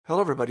Hello,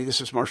 everybody. This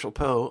is Marshall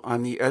Poe.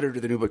 I'm the editor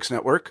of the New Books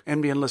Network.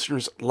 NBN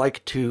listeners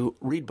like to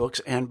read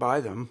books and buy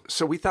them.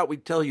 So we thought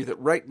we'd tell you that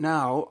right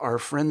now, our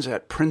friends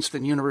at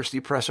Princeton University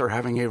Press are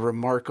having a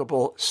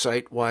remarkable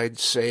site-wide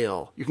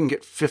sale. You can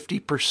get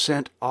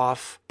 50%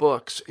 off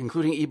books,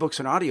 including ebooks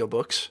and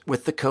audiobooks,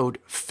 with the code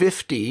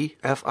 50,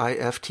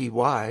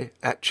 F-I-F-T-Y,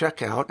 at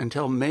checkout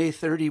until May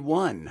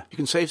 31. You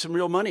can save some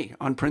real money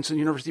on Princeton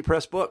University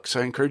Press books.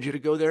 I encourage you to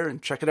go there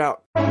and check it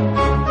out.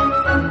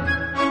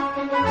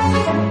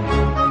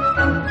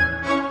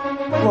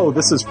 Hello,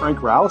 this is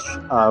Frank Rausch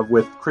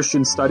with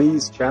Christian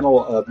Studies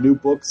channel of New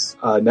Books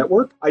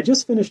Network. I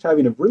just finished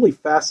having a really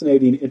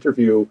fascinating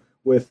interview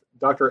with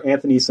Dr.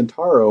 Anthony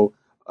Santaro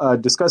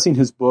discussing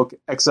his book,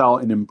 Exile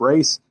and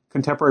Embrace,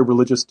 Contemporary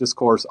Religious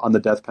Discourse on the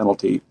Death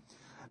Penalty.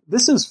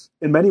 This is,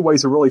 in many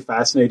ways, a really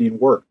fascinating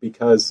work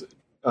because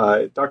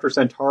Dr.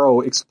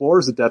 Santaro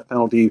explores the death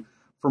penalty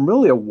from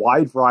really a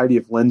wide variety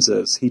of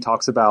lenses. He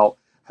talks about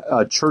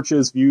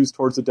churches' views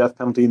towards the death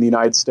penalty in the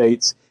United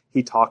States.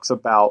 He talks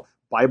about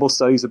Bible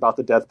studies about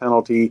the death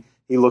penalty.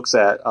 He looks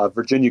at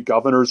Virginia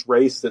governor's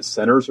race that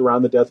centers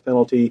around the death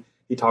penalty.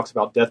 He talks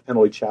about death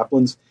penalty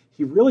chaplains.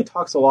 He really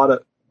talks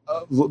about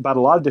a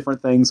lot of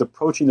different things,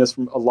 approaching this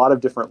from a lot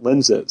of different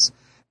lenses.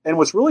 And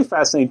what's really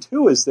fascinating,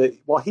 too, is that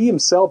while he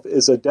himself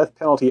is a death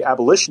penalty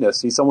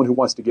abolitionist, he's someone who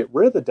wants to get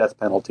rid of the death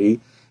penalty,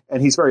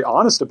 and he's very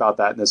honest about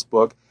that in this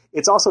book,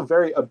 it's also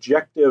very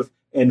objective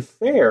and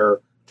fair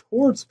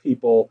towards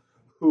people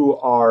who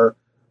are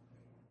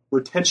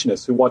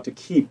retentionists who want to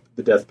keep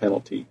the death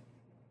penalty.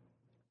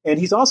 And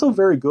he's also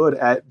very good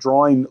at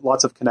drawing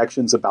lots of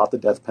connections about the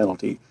death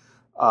penalty.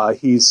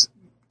 He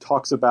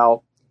talks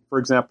about, for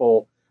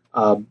example,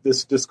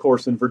 this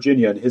discourse in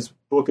Virginia, and his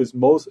book is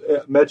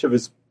much of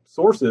his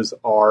sources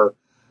are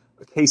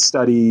case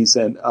studies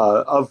and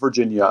of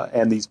Virginia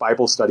and these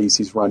Bible studies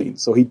he's running.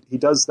 So he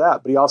does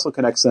that, but he also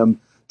connects them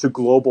to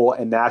global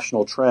and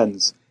national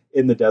trends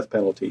in the death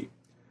penalty.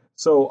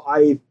 So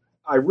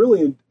I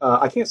really,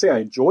 I can't say I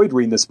enjoyed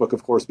reading this book,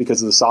 of course,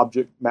 because of the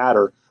subject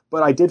matter,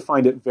 but I did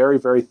find it very,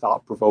 very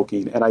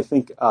thought-provoking. And I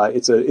think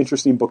it's an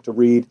interesting book to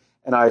read,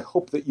 and I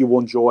hope that you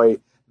will enjoy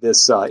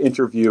this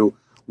interview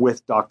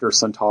with Dr.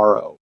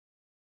 Santaro.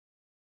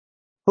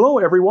 Hello,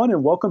 everyone,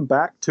 and welcome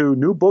back to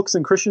New Books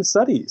in Christian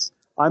Studies.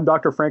 I'm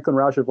Dr. Franklin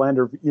Rausch of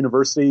Lander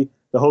University,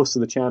 the host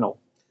of the channel.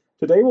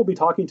 Today, we'll be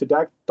talking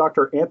to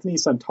Dr. Anthony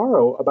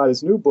Santaro about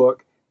his new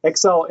book,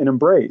 Exile and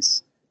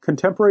Embrace,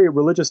 Contemporary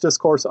Religious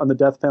Discourse on the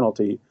Death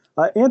Penalty.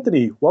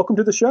 Anthony, welcome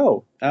to the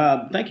show.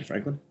 Thank you,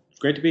 Franklin. It's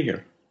great to be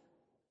here.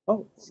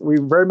 Oh,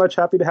 we're very much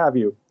happy to have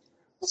you.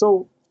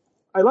 So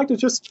I'd like to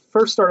just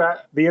first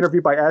start the interview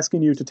by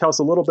asking you to tell us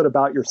a little bit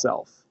about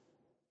yourself.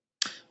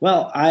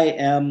 Well,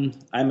 I'm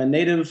a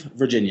native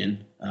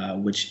Virginian,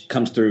 which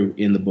comes through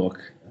in the book.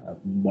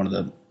 One of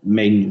the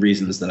main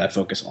reasons that I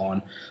focus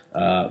on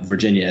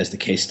Virginia as the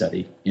case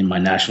study in my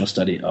national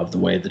study of the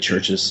way the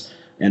churches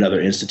and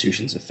other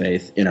institutions of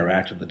faith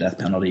interact with the death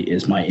penalty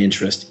is my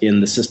interest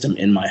in the system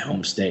in my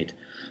home state.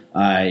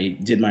 I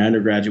did my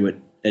undergraduate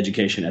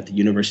education at the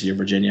University of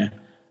Virginia,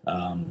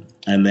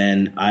 and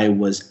then I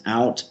was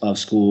out of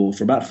school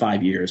for about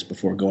 5 years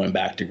before going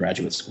back to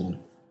graduate school.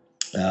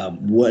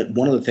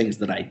 One of the things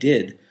that I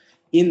did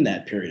in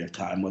that period of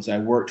time was I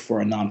worked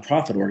for a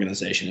nonprofit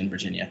organization in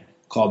Virginia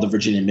called the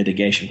Virginia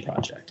Mitigation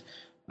Project.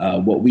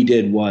 What we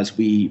did was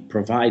we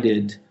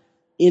provided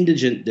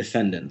indigent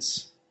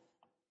defendants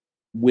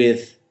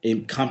with a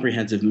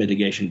comprehensive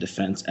mitigation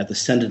defense at the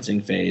sentencing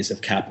phase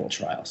of capital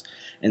trials.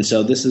 And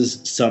so this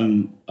is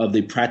some of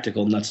the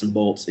practical nuts and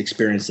bolts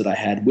experience that I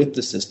had with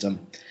the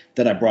system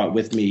that I brought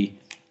with me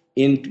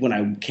when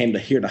I came to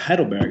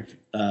Heidelberg,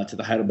 to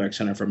the Heidelberg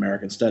Center for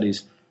American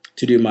Studies,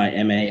 to do my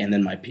MA and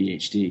then my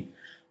PhD.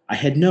 I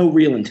had no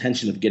real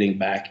intention of getting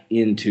back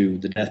into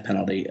the death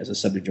penalty as a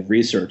subject of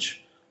research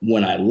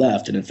when I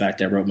left. And in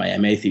fact, I wrote my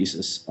MA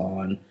thesis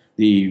on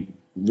the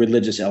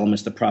religious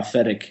elements, the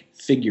prophetic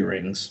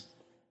figurings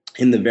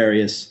in the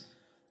various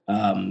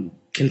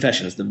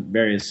confessions, the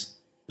various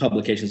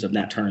publications of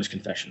Nat Turner's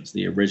Confessions,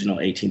 the original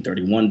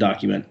 1831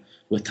 document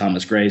with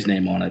Thomas Gray's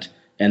name on it,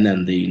 and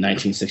then the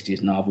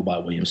 1960s novel by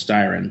William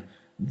Styron.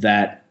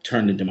 That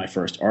turned into my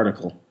first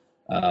article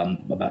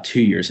about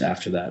 2 years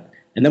after that.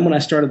 And then when I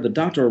started the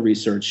doctoral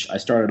research, I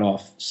started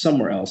off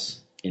somewhere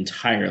else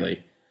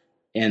entirely.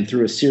 And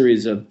through a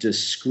series of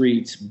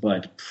discrete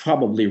but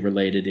probably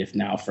related, if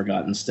now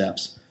forgotten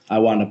steps, I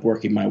wound up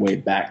working my way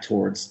back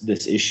towards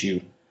this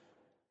issue.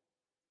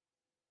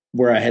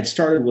 Where I had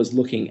started was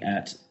looking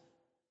at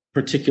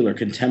particular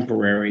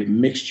contemporary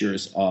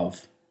mixtures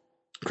of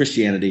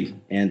Christianity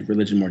and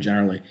religion more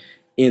generally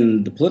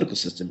in the political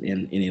system,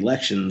 in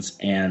elections.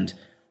 And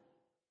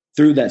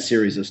through that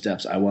series of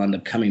steps, I wound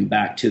up coming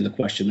back to the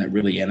question that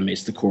really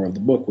animates the core of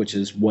the book, which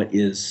is what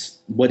is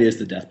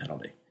the death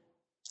penalty?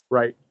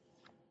 Right.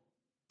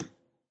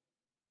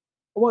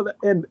 Well,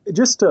 and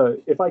just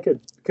if I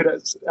could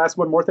ask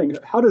one more thing,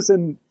 how does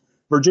in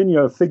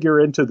Virginia figure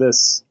into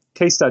this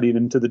case study and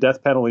into the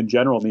death penalty in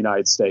general in the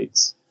United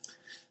States?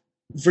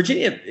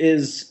 Virginia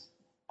is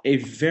a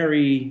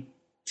very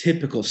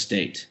typical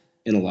state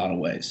in a lot of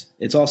ways.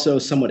 It's also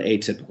somewhat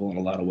atypical in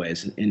a lot of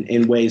ways,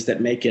 in ways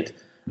that make it,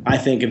 I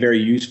think, a very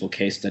useful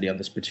case study on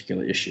this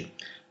particular issue.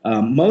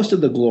 Most of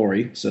the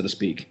glory, so to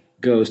speak,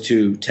 goes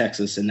to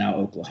Texas and now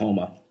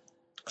Oklahoma,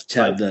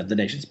 to have the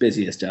nation's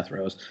busiest death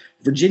rows.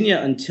 Virginia,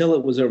 until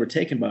it was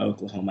overtaken by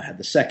Oklahoma, had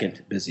the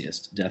second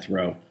busiest death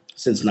row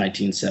since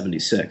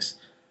 1976.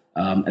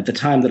 At the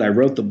time that I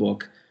wrote the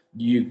book,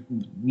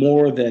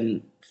 more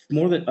than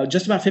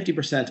just about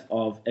 50%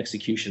 of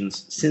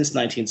executions since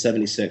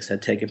 1976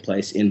 had taken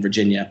place in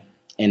Virginia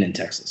and in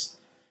Texas.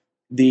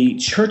 The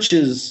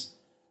churches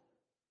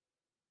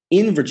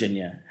in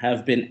Virginia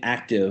have been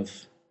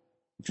active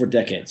for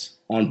decades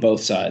on both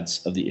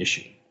sides of the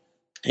issue.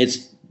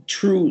 It's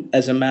true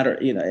as a matter,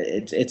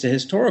 it's a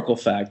historical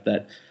fact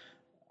that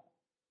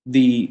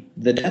the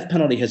death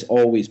penalty has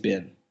always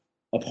been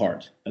a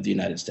part of the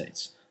United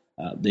States.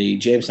 The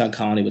Jamestown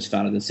colony was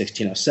founded in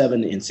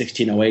 1607. In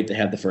 1608, they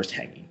had the first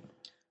hanging.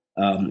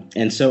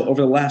 And so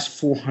over the last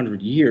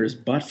 400 years,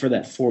 but for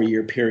that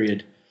 4-year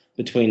period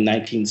between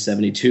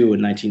 1972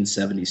 and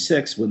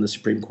 1976, when the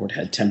Supreme Court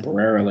had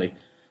temporarily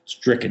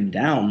stricken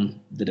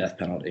down the death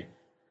penalty,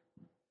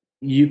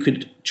 you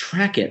could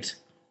track it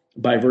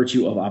by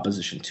virtue of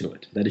opposition to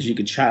it. That is, you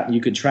could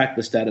track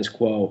the status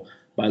quo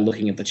by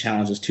looking at the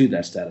challenges to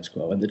that status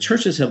quo. And the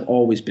churches have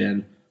always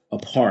been a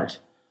part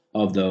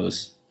of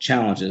those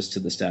challenges to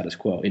the status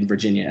quo in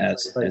Virginia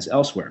as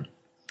elsewhere.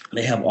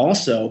 They have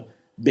also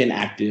been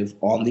active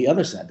on the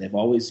other side.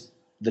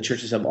 The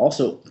churches have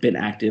also been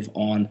active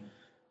on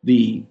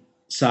the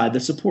side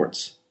that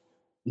supports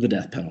the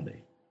death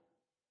penalty.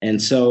 And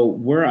so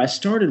where I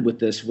started with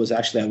this was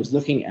actually I was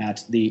looking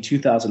at the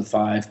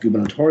 2005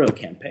 gubernatorial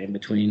campaign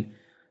between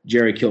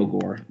Jerry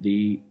Kilgore,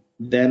 the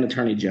then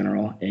Attorney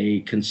General, a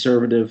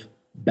conservative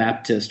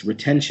Baptist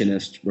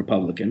retentionist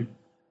Republican,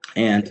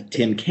 and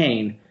Tim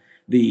Kaine,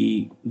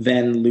 the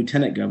then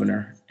Lieutenant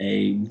Governor,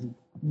 a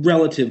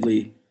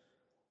relatively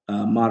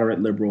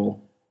moderate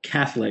liberal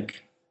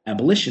Catholic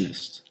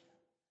abolitionist.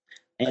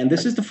 And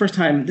this is the first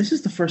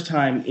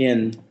time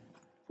in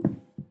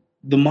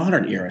the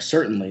modern era,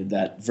 certainly,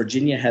 that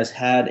Virginia has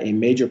had a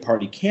major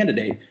party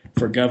candidate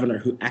for governor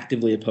who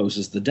actively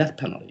opposes the death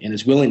penalty and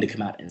is willing to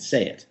come out and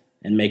say it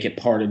and make it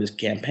part of his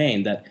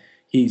campaign that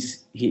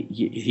he's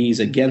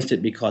against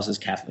it because his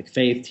Catholic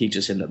faith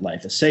teaches him that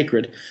life is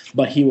sacred,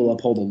 but he will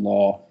uphold the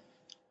law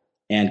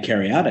and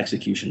carry out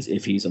executions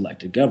if he's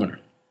elected governor.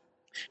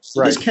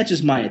 So This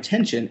catches my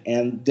attention,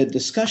 and the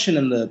discussion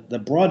and the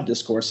broad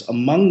discourse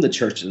among the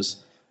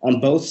churches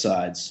on both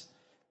sides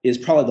is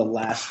probably the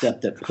last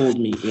step that pulled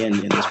me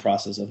in this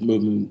process of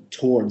moving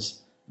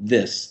towards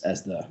this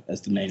as the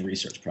main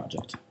research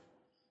project.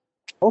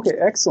 Okay,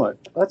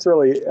 excellent. That's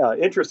really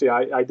interesting.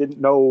 I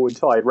didn't know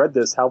until I read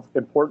this how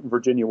important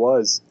Virginia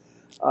was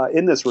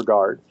in this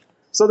regard.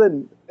 So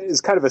then, as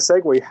kind of a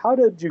segue, how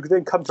did you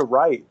then come to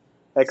write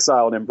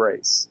Exile and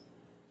Embrace?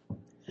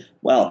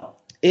 Well,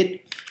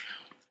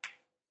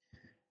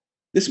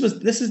 This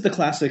is the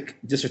classic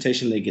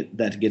dissertation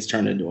that gets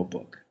turned into a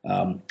book,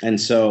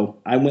 and so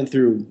I went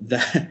through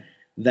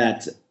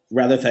that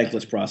rather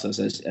thankless process,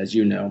 as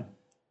you know,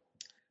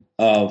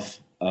 of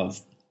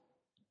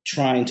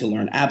trying to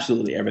learn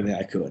absolutely everything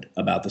I could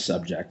about the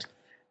subject,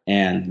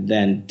 and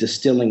then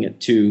distilling it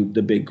to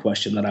the big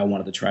question that I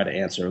wanted to try to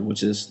answer,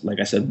 which is, like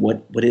I said,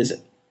 what is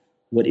it?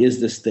 What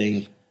is this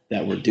thing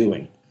that we're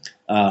doing?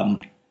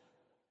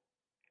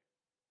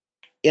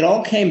 It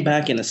all came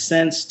back in a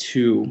sense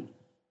to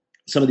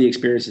some of the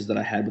experiences that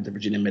I had with the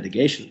Virginia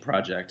Mitigation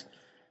Project,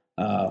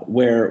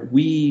 where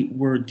we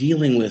were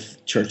dealing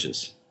with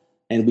churches,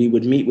 and we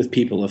would meet with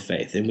people of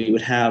faith, and we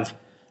would have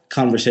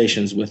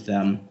conversations with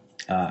them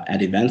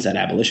at events, at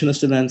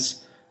abolitionist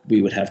events.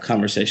 We would have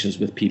conversations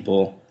with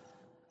people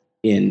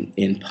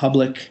in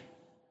public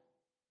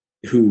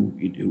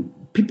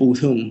people with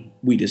whom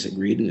we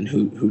disagreed and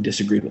who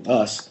disagreed with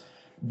us.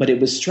 But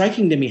it was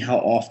striking to me how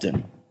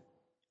often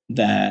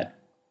that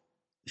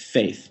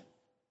faith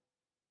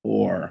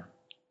or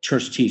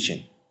church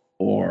teaching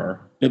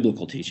or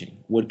biblical teaching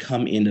would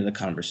come into the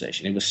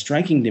conversation. It was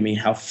striking to me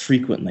how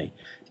frequently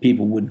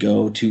people would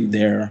go to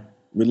their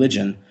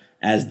religion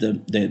as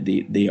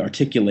the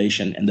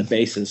articulation and the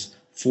basis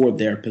for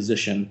their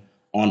position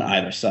on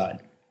either side.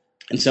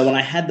 And so when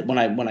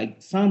I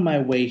found my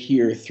way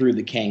here through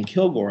the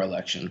Kaine-Kilgore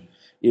election,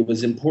 it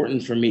was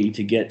important for me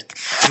to get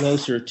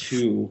closer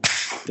to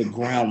the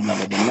ground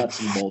level, the nuts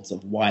and bolts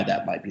of why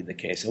that might be the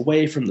case,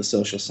 away from the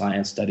social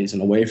science studies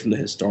and away from the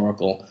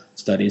historical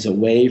studies,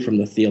 away from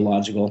the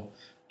theological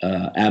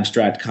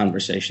abstract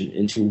conversation,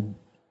 into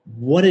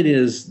what it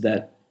is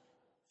that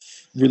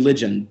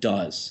religion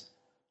does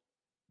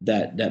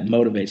that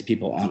motivates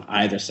people on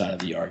either side of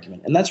the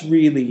argument. And that's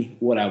really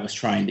what I was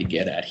trying to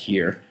get at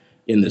here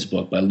in this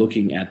book by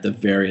looking at the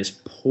various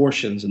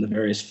portions and the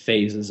various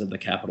phases of the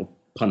capital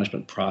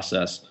punishment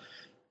process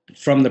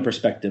from the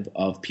perspective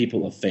of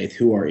people of faith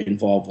who are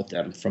involved with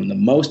them, from the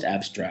most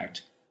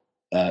abstract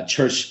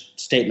church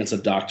statements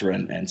of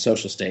doctrine and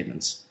social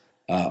statements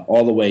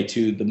all the way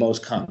to the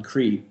most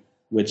concrete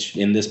which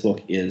in this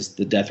book is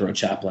the death row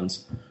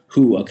chaplains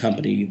who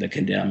accompany the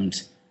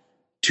condemned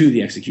to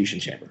the execution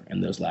chamber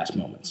in those last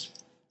moments.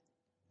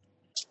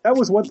 That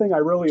was one thing I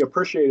really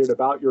appreciated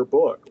about your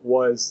book,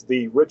 was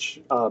the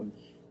rich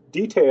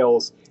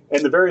details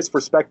and the various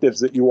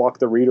perspectives that you walk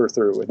the reader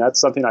through. And that's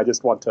something I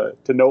just want to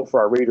note for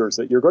our readers,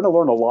 that you're going to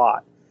learn a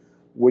lot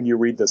when you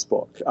read this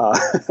book,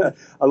 a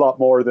lot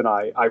more than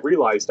I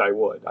realized I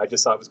would. I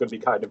just thought it was going to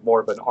be kind of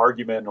more of an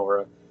argument or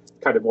a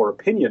kind of more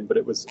opinion, but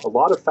it was a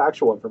lot of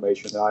factual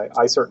information that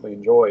I certainly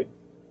enjoyed.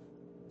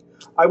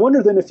 I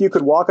wonder then if you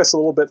could walk us a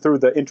little bit through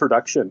the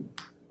introduction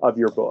of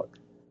your book.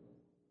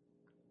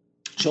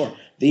 Sure.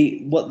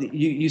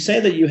 You say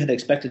that you had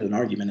expected an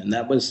argument, and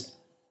that was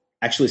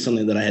actually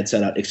something that I had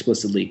set out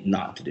explicitly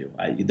not to do.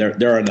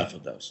 There are enough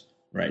of those,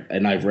 right?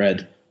 And I've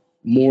read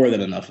more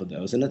than enough of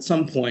those. And at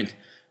some point,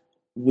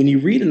 when you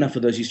read enough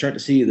of those, you start to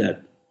see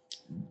that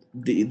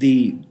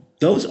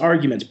those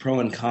arguments, pro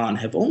and con,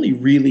 have only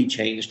really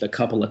changed a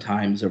couple of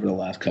times over the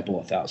last couple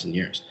of thousand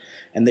years.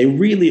 And they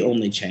really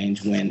only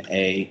change when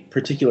a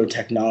particular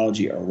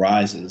technology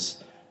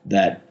arises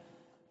that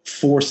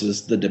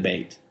forces the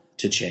debate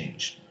to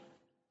change.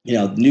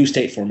 New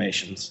state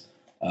formations,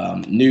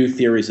 new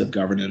theories of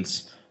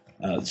governance,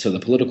 so the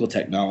political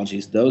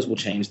technologies, those will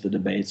change the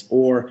debates,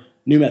 or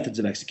new methods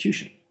of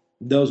execution.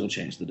 Those will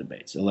change the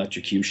debates.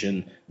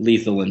 Electrocution,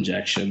 lethal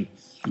injection,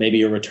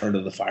 maybe a return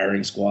of the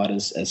firing squad,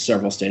 as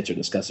several states are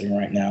discussing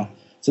right now.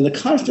 So the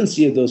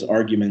constancy of those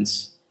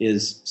arguments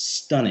is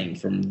stunning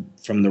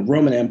from the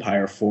Roman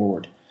Empire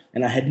forward.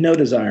 And I had no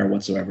desire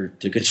whatsoever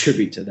to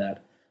contribute to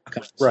that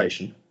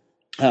conversation.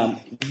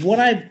 Right. What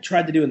I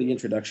tried to do in the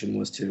introduction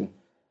was to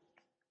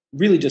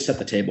really just set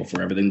the table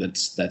for everything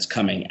that's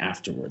coming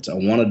afterwards. I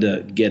wanted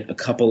to get a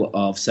couple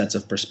of sets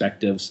of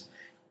perspectives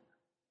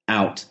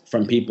out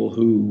from people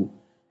who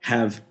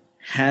have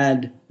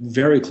had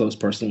very close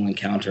personal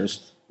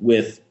encounters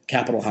with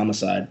capital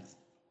homicide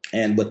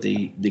and with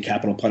the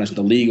capital punishment,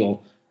 the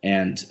legal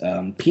and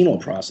penal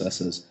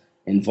processes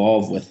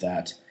involved with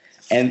that,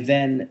 and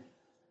then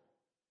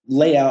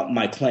lay out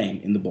my claim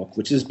in the book,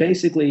 which is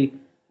basically,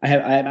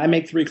 I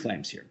make three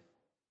claims here.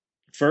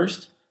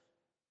 First,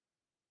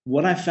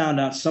 what I found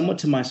out, somewhat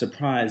to my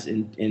surprise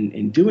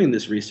in doing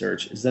this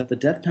research, is that the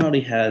death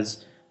penalty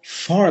has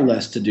far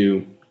less to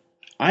do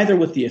either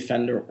with the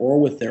offender or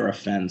with their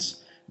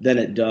offense than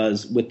it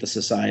does with the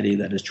society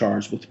that is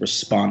charged with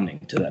responding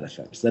to that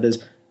offense. That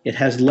is, it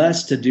has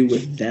less to do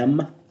with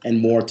them and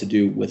more to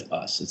do with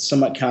us. It's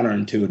somewhat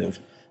counterintuitive,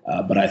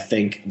 but I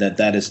think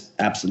that is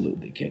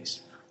absolutely the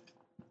case.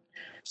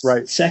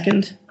 Right.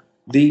 Second,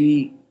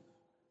 the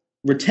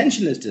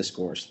retentionist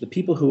discourse, the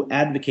people who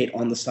advocate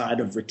on the side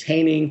of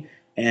retaining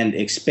and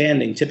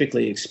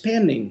typically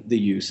expanding the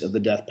use of the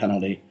death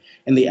penalty,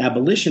 and the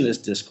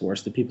abolitionist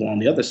discourse, the people on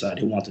the other side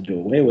who want to do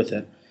away with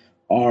it,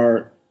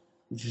 are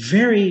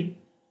very,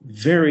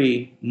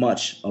 very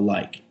much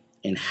alike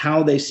in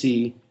how they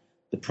see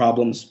the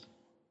problems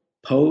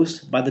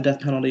posed by the death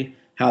penalty,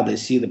 how they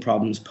see the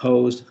problems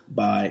posed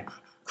by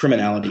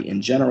criminality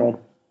in general,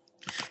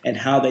 and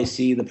how they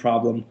see the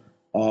problem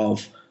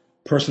of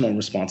personal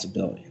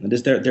responsibility. That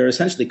is, they're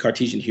essentially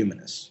Cartesian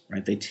humanists,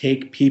 right? They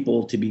take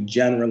people to be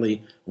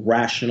generally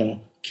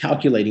rational,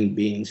 calculating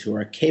beings who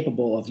are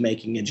capable of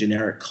making a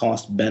generic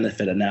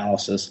cost-benefit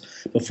analysis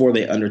before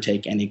they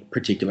undertake any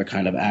particular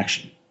kind of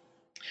action.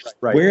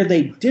 Right. Where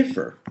they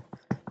differ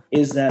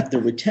is that the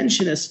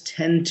retentionists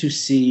tend to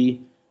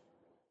see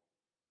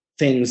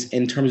things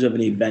in terms of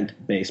an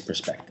event-based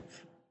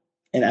perspective,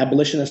 and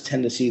abolitionists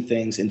tend to see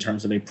things in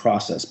terms of a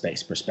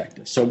process-based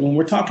perspective. So when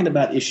we're talking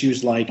about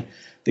issues like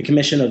the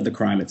commission of the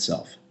crime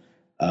itself,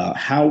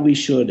 how we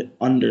should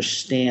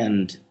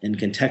understand and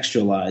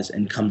contextualize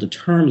and come to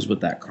terms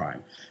with that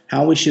crime,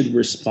 how we should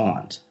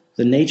respond,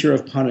 the nature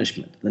of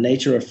punishment, the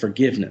nature of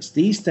forgiveness.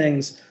 These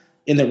things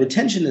in the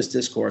retentionist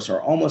discourse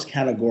are almost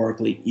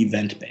categorically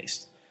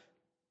event-based.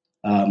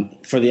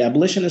 For the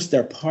abolitionists,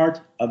 they're part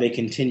of a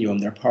continuum.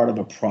 They're part of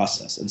a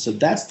process. And so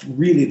that's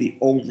really the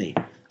only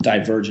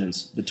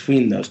divergence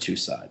between those two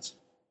sides.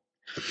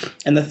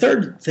 And the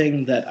third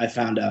thing that I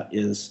found out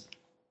is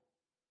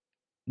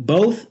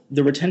both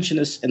the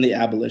retentionists and the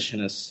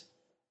abolitionists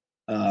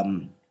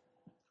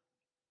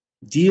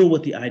deal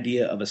with the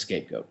idea of a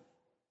scapegoat.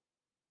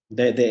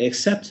 They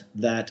accept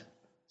that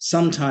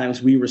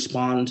sometimes we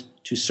respond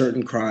to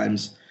certain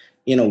crimes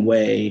in a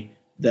way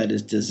that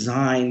is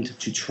designed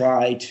to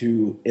try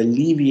to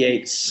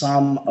alleviate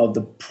some of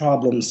the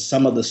problems,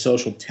 some of the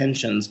social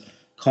tensions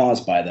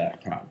caused by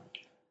that crime.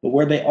 But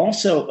where they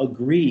also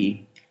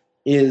agree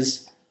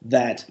is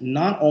that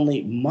not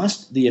only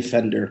must the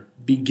offender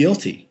be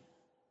guilty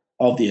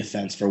of the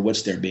offense for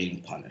which they're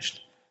being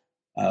punished,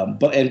 and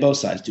both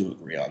sides do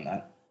agree on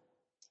that,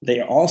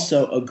 they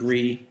also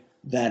agree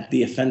that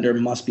the offender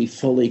must be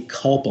fully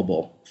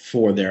culpable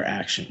for their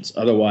actions.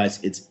 Otherwise,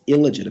 it's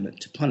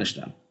illegitimate to punish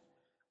them.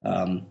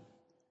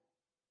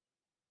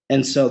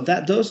 And so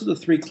those are the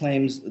three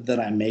claims that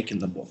I make in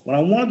the book. What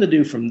I wanted to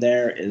do from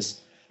there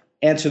is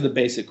answer the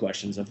basic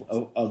questions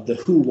of the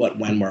who, what,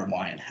 when, where,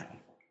 why, and how.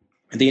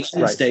 The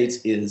United States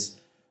is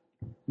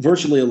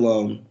virtually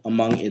alone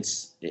among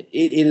its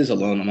it is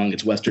alone among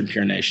its Western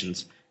peer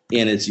nations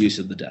in its use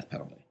of the death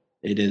penalty.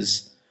 It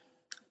is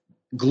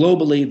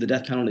globally, the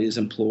death penalty is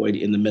employed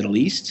in the Middle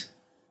East,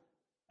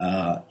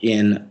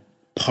 in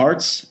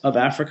parts of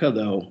Africa,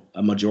 though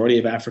a majority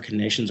of African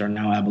nations are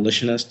now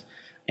abolitionist,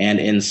 and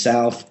in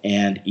South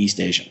and East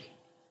Asia.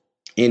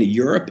 In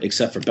Europe,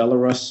 except for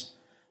Belarus,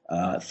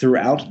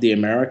 throughout the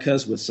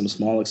Americas, with some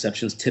small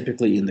exceptions,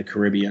 typically in the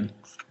Caribbean,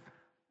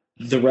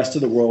 the rest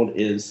of the world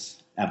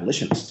is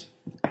abolitionist,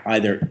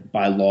 either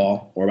by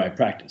law or by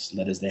practice.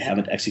 That is, they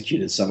haven't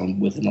executed someone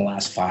within the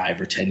last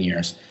 5 or 10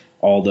 years,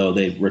 although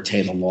they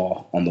retain the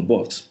law on the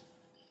books.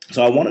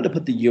 So I wanted to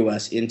put the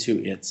U.S.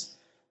 into its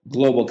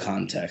global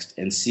context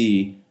and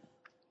see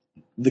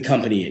the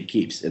company it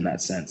keeps in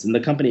that sense. And the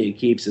company it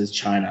keeps is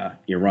China,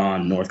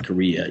 Iran, North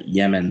Korea,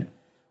 Yemen,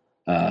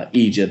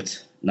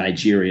 Egypt,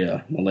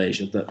 Nigeria,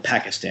 Malaysia,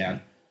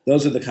 Pakistan.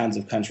 Those are the kinds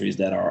of countries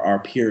that are our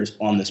peers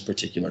on this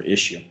particular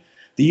issue.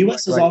 The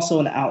U.S. is also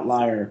an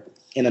outlier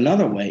in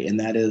another way, and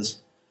that is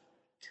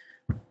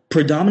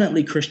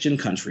predominantly Christian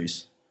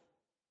countries,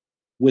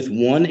 with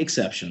one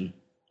exception,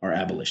 are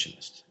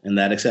abolitionist, and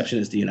that exception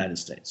is the United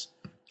States.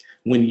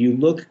 When you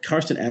look,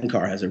 Karsten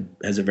Enkar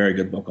has a very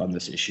good book on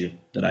this issue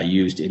that I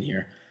used in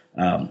here.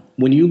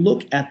 When you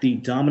look at the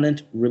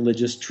dominant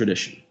religious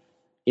tradition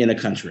in a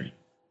country,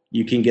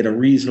 you can get a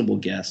reasonable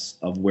guess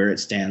of where it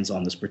stands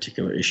on this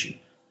particular issue.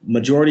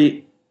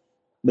 Majority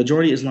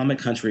Islamic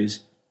countries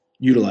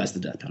utilize the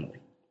death penalty.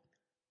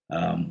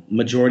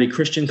 Majority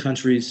Christian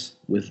countries,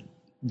 with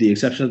the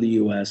exception of the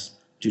U.S.,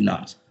 do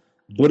not.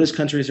 Buddhist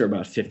countries are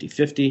about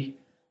 50-50.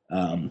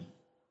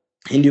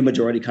 Hindu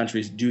majority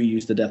countries do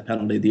use the death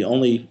penalty. The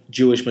only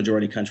Jewish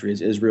majority country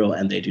is Israel,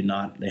 and they do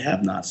not. They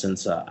have not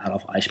since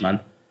Adolf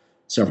Eichmann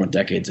several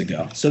decades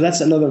ago. So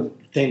that's another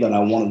thing that I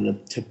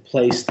wanted to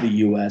place the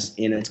U.S.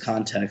 in its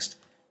context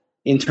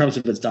in terms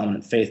of its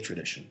dominant faith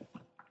tradition.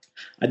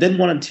 I then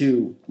wanted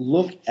to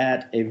look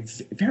at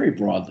very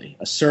broadly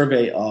a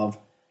survey of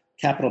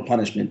capital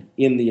punishment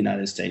in the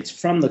United States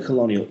from the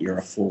colonial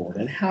era forward,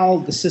 and how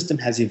the system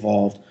has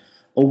evolved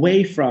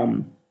away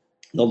from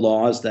the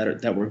laws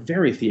that were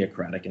very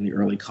theocratic in the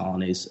early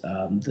colonies, the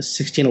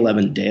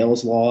 1611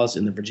 Dales laws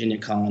in the Virginia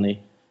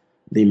colony,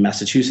 the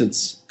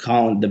Massachusetts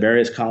the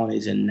various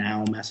colonies in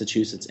now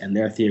Massachusetts and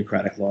their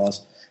theocratic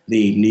laws,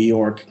 the New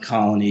York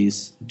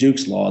colonies,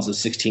 Duke's laws of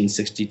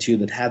 1662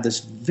 that had this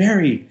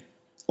very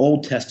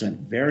Old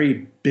Testament,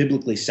 very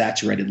biblically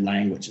saturated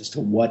language as to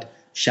what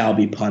shall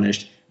be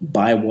punished,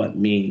 by what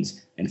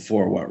means, and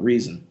for what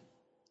reason.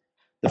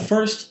 The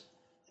first,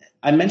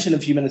 I mentioned a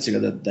few minutes ago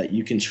that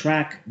you can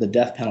track the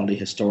death penalty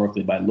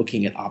historically by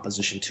looking at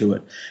opposition to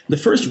it. The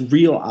first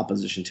real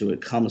opposition to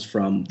it comes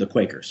from the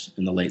Quakers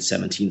in the late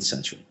 17th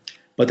century,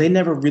 but they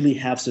never really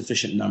have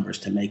sufficient numbers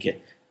to make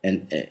it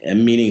a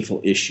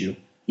meaningful issue,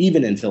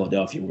 even in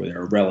Philadelphia, where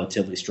they're a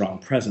relatively strong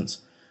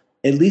presence,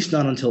 at least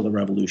not until the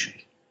Revolution.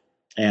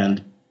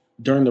 And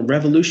during the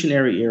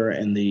Revolutionary era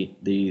and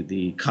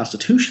the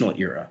Constitutional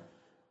era,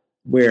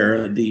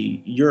 where the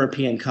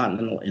European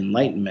continental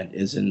Enlightenment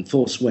is in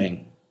full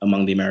swing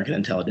among the American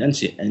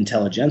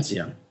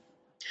intelligentsia,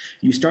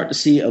 you start to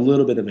see a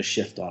little bit of a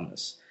shift on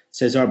this.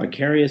 Cesar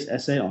Beccaриa's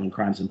essay on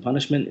crimes and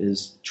punishment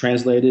is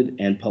translated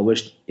and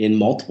published in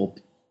multiple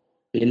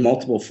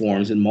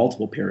forms, in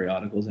multiple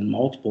periodicals, in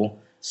multiple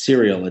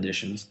serial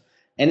editions,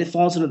 and it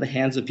falls into the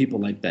hands of people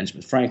like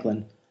Benjamin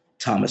Franklin,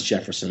 Thomas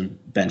Jefferson,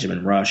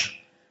 Benjamin Rush,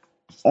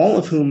 all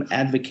of whom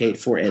advocate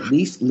for at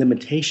least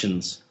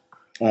limitations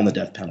on the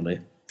death penalty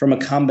from a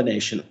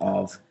combination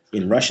of,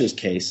 in Rush's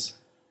case,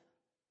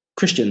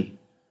 Christian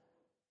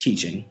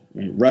teaching.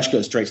 Rush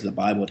goes straight to the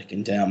Bible to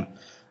condemn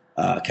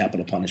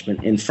capital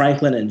punishment. In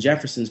Franklin and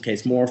Jefferson's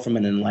case, more from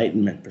an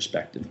Enlightenment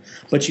perspective.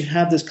 But you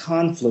have this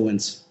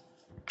confluence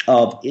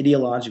of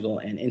ideological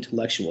and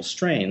intellectual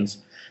strains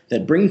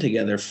that bring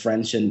together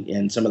French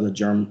and some of the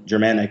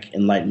Germanic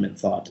Enlightenment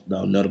thought,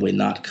 though notably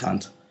not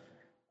Kant,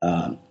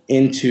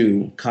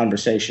 into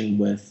conversation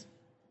with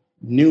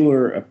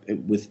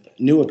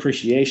new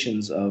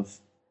appreciations of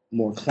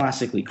more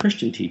classically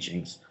Christian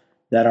teachings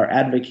that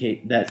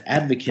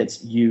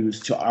advocates use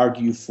to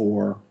argue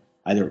for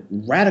either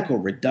radical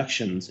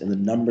reductions in the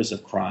numbers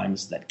of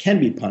crimes that can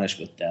be punished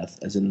with death,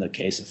 as in the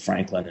case of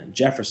Franklin and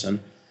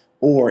Jefferson,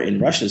 or in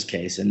Rush's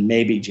case, and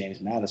maybe James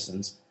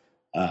Madison's,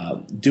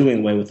 doing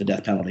away with the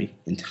death penalty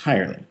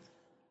entirely.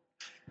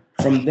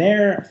 From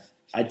there,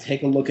 I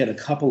take a look at a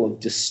couple of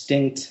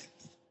distinct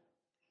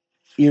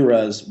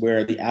eras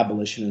where the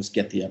abolitionists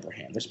get the upper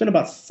hand. There's been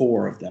about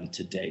 4 of them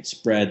to date,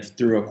 spread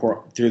through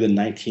the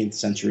 19th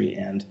century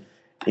and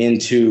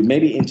into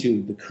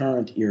the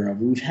current era.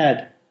 We've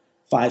had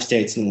 5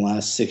 states in the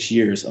last 6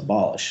 years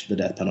abolish the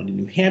death penalty.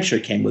 New Hampshire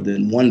came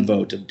within 1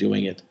 vote of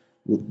doing it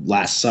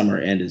last summer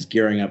and is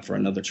gearing up for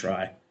another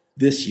try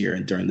this year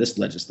and during this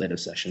legislative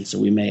session, so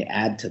we may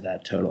add to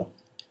that total.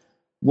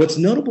 What's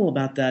notable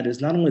about that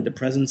is not only the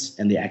presence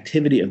and the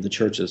activity of the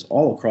churches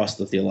all across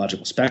the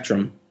theological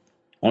spectrum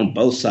on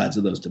both sides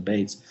of those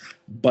debates,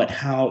 but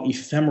how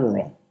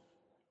ephemeral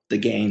the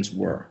gains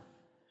were.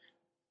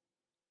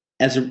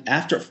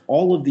 After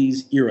all of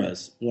these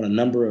eras, when a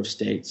number of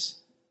states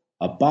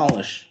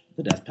abolish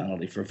the death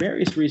penalty for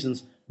various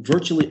reasons,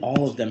 virtually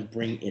all of them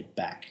bring it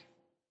back.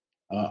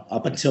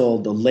 Up until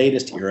the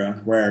latest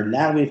era, where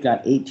now we've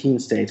got 18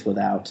 states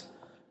without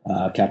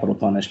capital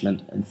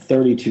punishment and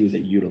 32 that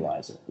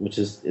utilize it, which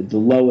is the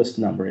lowest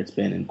number it's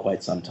been in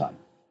quite some time.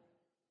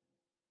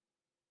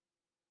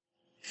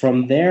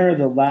 From there,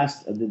 the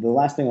last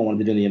thing I wanted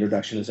to do in the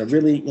introduction is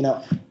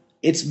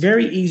it's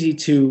very easy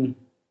to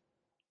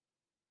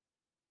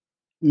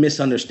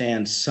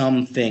misunderstand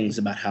some things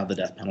about how the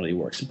death penalty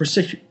works, and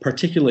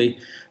particularly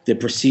the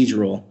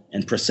procedural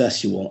and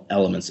processual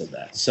elements of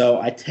that. So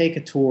I take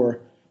a tour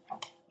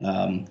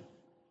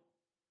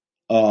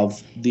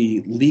of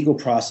the legal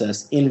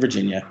process in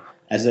Virginia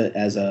as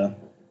a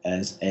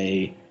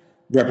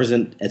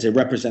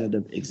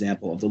representative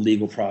example of the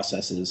legal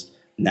processes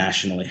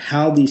nationally,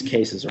 how these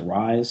cases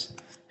arise,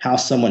 how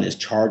someone is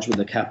charged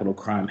with a capital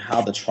crime,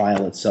 how the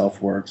trial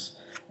itself works,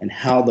 and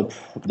how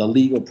the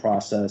legal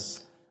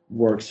process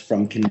works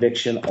from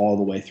conviction all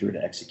the way through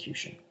to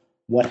execution.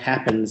 What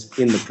happens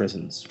in the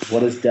prisons?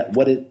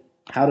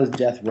 How does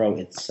death row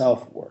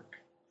itself work?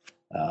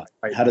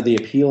 How do the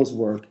appeals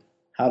work?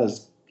 How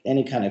does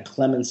any kind of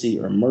clemency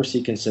or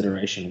mercy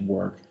consideration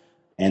work?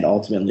 And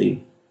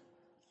ultimately,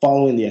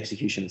 following the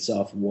execution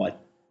itself, what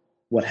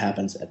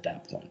happens at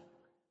that point?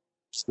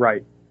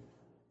 Right.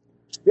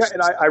 Yeah,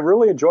 and I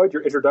really enjoyed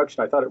your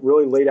introduction. I thought it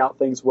really laid out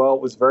things well.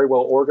 It was very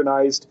well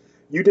organized.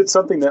 You did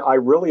something that I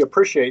really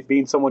appreciate,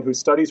 being someone who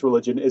studies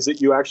religion, is that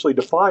you actually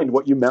defined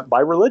what you meant by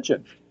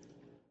religion,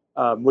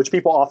 which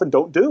people often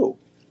don't do.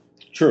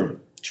 True,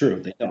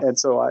 they don't. And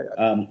so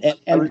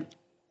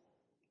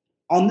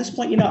on this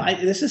point,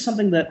 this is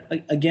something that,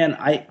 again,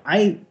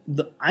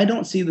 I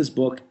don't see this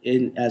book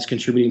as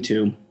contributing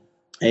to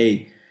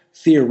a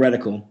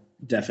theoretical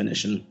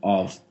definition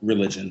of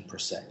religion per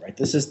se, right?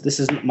 This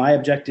is my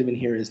objective in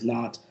here is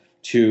not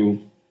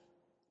to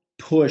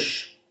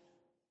push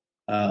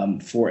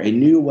for a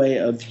new way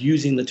of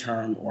using the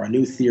term or a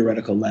new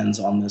theoretical lens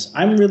on this.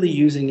 I'm really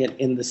using it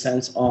in the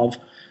sense of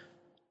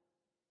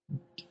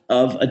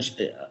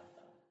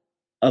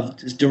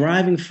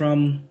deriving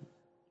from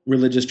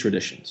religious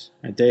traditions.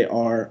 Right? They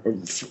are,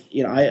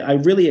 I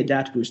really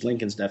adapt Bruce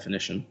Lincoln's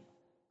definition,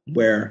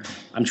 where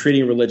I'm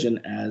treating religion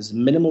as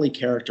minimally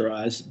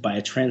characterized by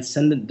a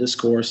transcendent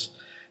discourse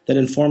that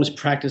informs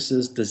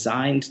practices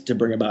designed to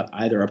bring about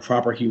either a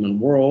proper human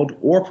world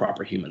or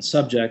proper human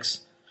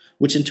subjects,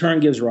 which in turn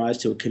gives rise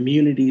to a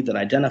community that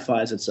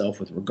identifies itself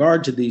with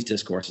regard to these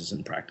discourses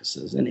and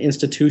practices, and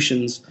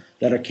institutions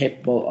that are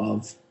capable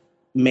of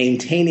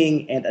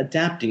maintaining and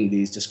adapting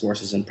these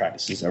discourses and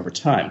practices over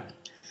time.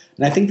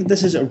 And I think that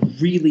this is a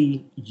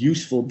really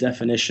useful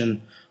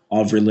definition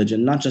of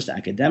religion, not just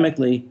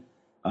academically,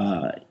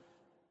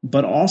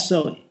 but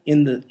also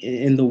in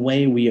the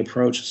way we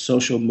approach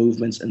social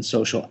movements and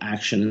social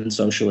action and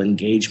social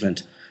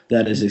engagement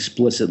that is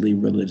explicitly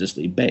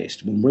religiously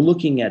based. When we're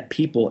looking at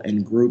people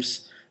and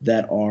groups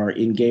that are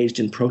engaged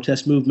in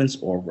protest movements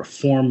or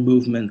reform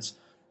movements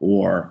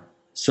or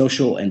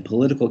social and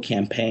political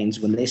campaigns,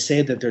 when they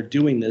say that they're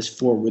doing this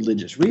for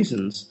religious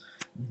reasons,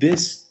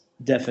 this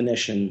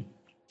definition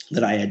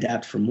that I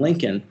adapt from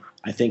Lincoln,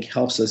 I think,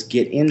 helps us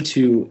get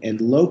into and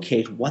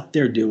locate what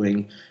they're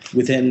doing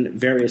within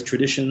various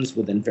traditions,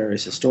 within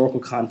various historical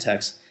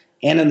contexts,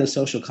 and in the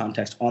social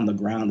context on the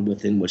ground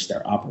within which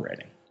they're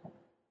operating.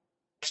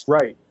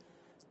 Right.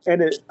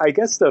 And I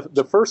guess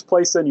the first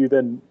place then you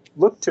then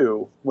look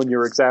to when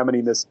you're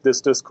examining this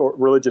discourse,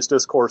 religious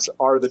discourse,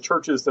 are the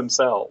churches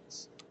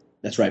themselves.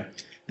 That's right.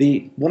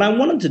 What I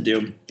wanted to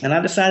do, and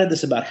I decided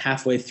this about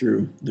halfway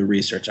through the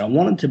research, I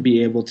wanted to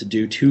be able to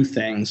do two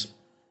things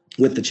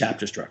with the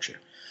chapter structure.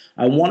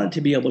 I wanted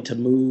to be able to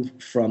move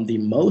from the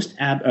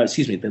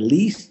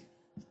least.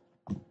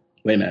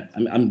 Wait a minute,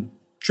 I'm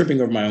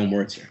tripping over my own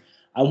words here.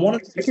 I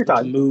wanted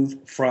to move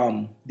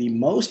from the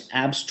most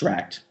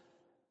abstract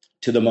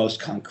to the most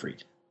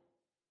concrete,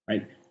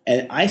 right?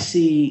 And I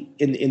see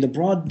in the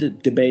broad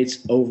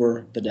debates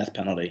over the death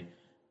penalty,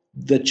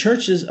 the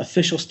church's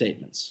official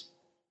statements,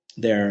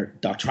 their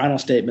doctrinal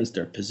statements,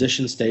 their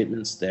position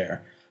statements,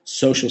 their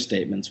social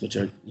statements, which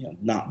are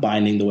not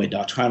binding the way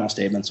doctrinal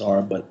statements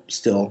are, but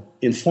still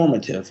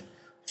informative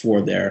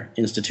for their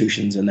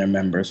institutions and their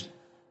members,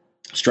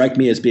 strike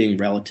me as being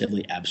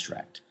relatively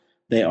abstract.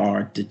 They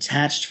are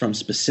detached from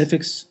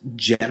specifics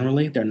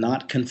generally. They're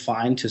not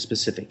confined to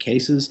specific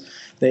cases.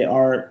 They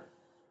are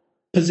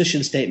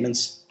position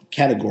statements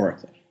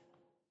categorically.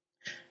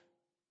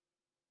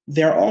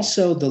 They're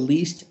also the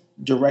least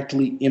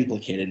directly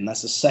implicated, and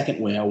that's the second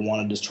way I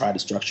wanted to try to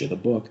structure the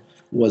book,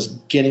 was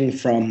getting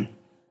from,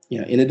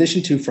 in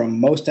addition to from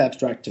most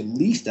abstract to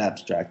least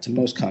abstract to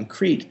most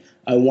concrete,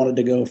 I wanted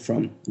to go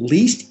from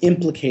least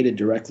implicated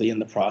directly in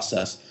the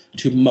process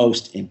to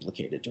most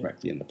implicated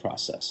directly in the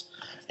process.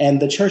 And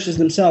the churches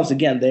themselves,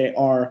 again, they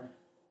are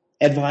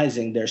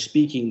advising, they're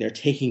speaking, they're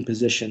taking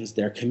positions,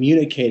 they're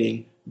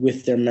communicating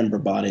with their member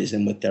bodies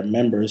and with their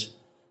members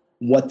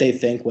what they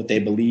think, what they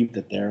believe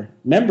that their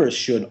members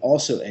should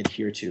also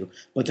adhere to,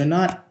 but they're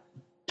not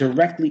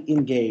directly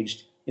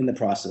engaged in the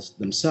process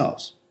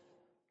themselves.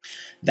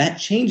 That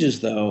changes,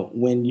 though,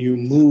 when you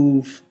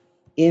move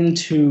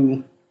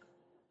into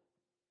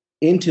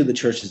the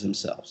churches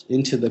themselves,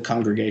 into the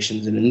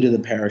congregations and into the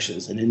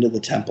parishes and into the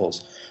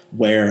temples,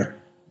 where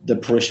the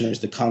parishioners,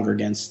 the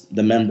congregants,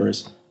 the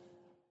members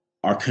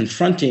are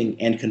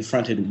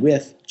confronted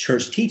with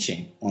church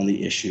teaching on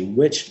the issue,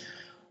 which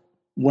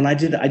when I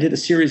did a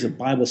series of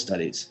Bible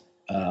studies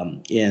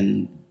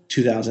in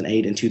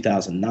 2008 and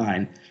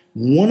 2009,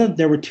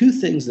 there were two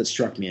things that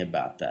struck me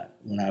about that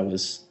when I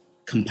was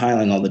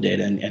compiling all the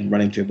data and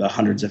running through the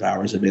hundreds of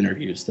hours of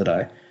interviews that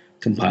I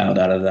compiled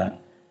out of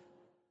that.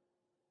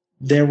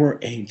 There were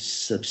a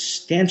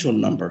substantial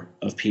number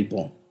of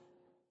people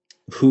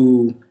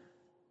who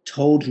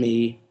told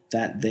me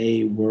that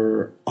they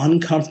were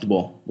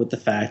uncomfortable with the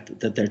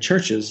fact that their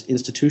churches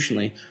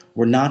institutionally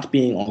were not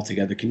being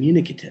altogether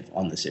communicative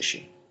on this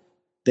issue.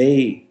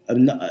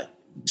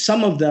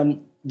 Some of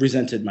them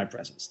resented my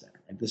presence there.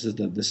 This is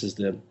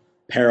the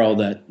peril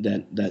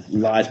that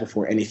lies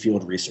before any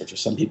field researcher.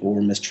 Some people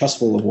were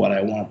mistrustful of what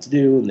I wanted to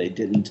do, and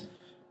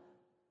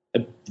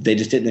they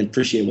just didn't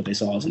appreciate what they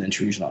saw as an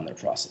intrusion on their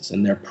process,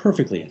 and they're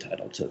perfectly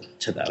entitled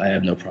to that. I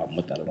have no problem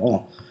with that at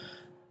all.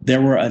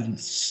 There were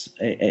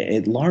a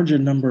larger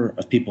number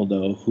of people,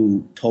 though,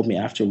 who told me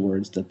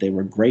afterwards that they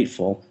were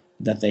grateful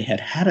that they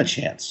had a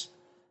chance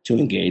to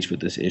engage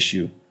with this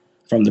issue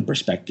from the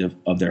perspective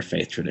of their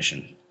faith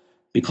tradition,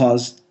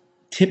 because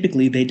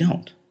typically they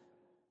don't.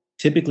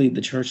 Typically, the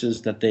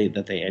churches that they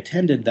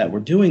attended that were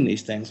doing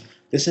these things,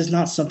 this is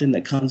not something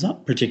that comes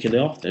up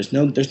particularly often.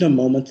 There's no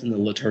moment in the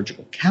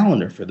liturgical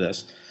calendar for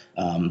this,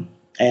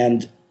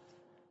 and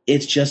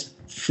it's just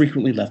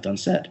frequently left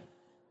unsaid.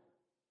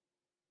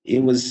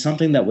 It was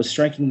something that was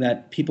striking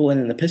that people in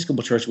an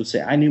Episcopal church would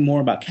say, I knew more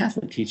about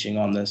Catholic teaching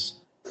on this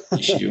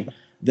issue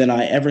than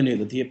I ever knew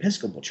that the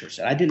Episcopal Church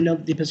did. I didn't know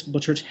that the Episcopal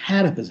Church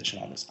had a position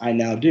on this. I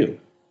now do.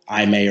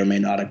 I may or may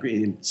not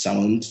agree.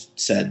 Someone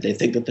said they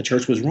think that the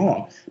church was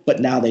wrong, but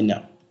now they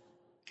know.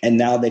 And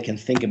now they can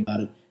think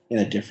about it in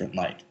a different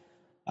light.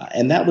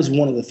 And that was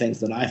one of the things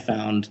that I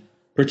found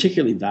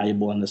particularly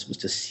valuable in this, was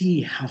to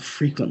see how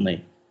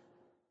frequently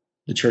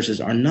the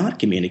churches are not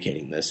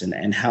communicating this,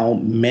 and how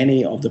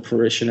many of the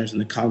parishioners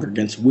and the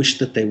congregants wish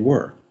that they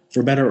were,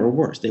 for better or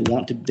worse.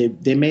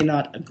 They may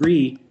not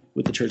agree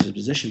with the church's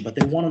position, but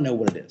they want to know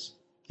what it is,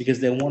 because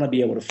they want to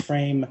be able to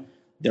frame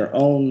their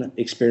own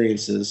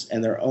experiences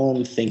and their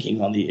own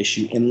thinking on the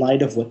issue in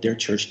light of what their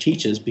church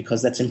teaches,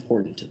 because that's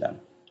important to them.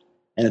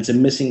 And it's a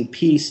missing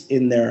piece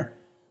in their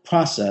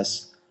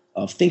process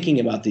of thinking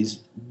about these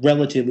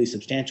relatively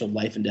substantial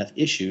life and death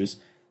issues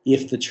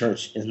if the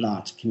church is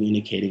not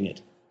communicating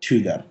it to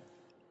them.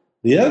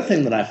 The other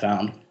thing that I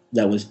found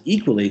that was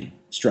equally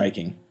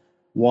striking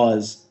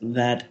was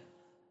that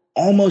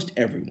almost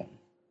everyone,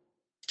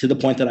 to the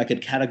point that I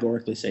could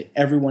categorically say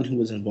everyone who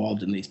was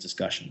involved in these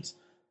discussions,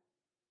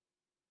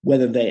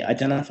 whether they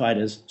identified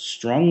as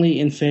strongly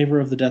in favor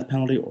of the death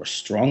penalty or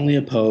strongly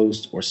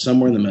opposed or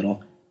somewhere in the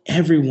middle,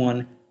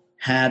 everyone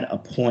had a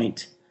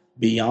point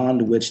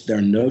beyond which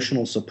their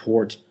notional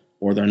support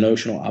or their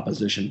notional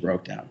opposition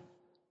broke down.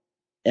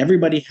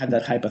 Everybody had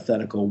that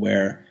hypothetical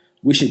where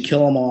we should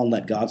kill them all and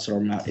let God sort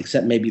them out,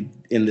 except maybe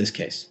in this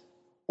case.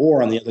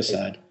 Or on the other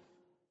side,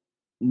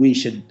 we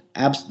should,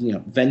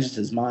 vengeance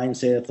is mine,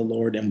 saith the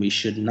Lord, and we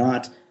should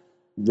not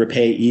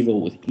repay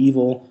evil with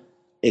evil,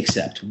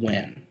 except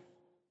when.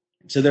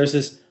 So there's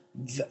this.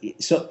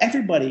 So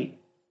everybody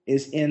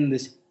is in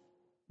this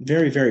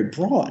very, very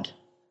broad,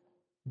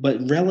 but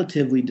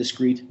relatively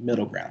discrete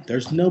middle ground.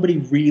 There's nobody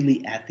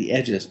really at the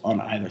edges on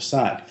either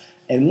side.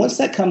 And once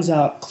that comes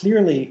out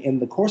clearly in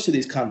the course of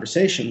these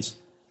conversations,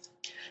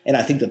 and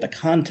I think that the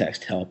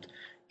context helped,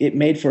 it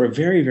made for a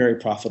very, very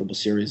profitable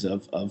series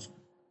of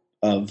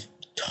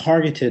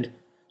targeted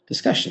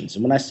discussions.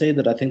 And when I say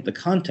that I think the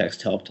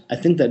context helped, I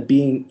think that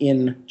being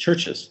in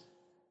churches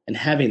and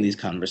having these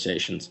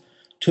conversations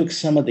took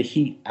some of the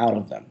heat out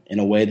of them in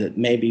a way that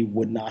maybe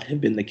would not have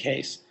been the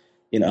case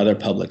in other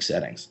public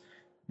settings.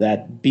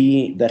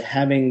 That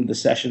having the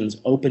sessions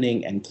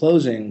opening and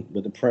closing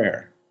with a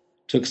prayer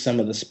took some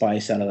of the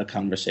spice out of the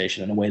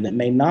conversation in a way that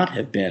may not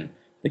have been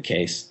the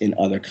case in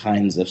other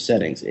kinds of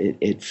settings.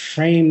 It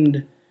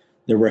framed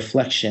the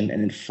reflection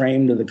and it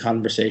framed the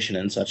conversation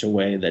in such a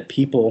way that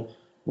people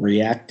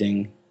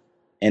reacting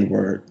and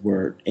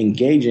were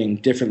engaging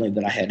differently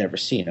than I had ever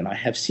seen. And I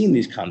have seen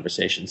these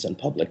conversations in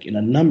public in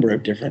a number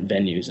of different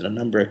venues, in a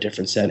number of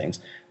different settings.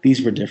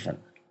 These were different.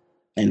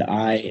 And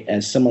I,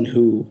 as someone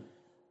who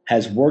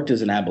has worked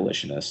as an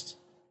abolitionist,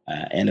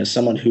 and as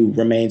someone who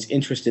remains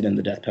interested in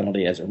the death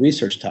penalty as a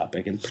research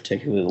topic, and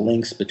particularly the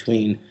links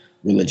between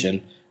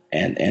religion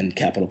and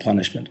capital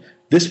punishment,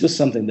 this was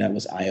something that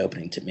was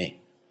eye-opening to me.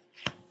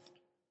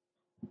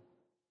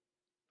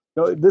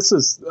 This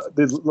is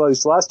these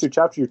last two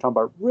chapters you're talking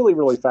about really,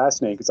 really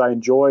fascinating, because I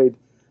enjoyed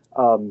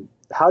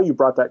how you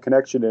brought that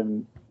connection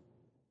in,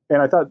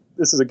 and I thought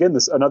this is again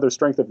another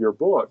strength of your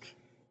book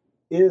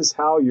is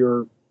how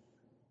you're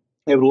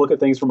able to look at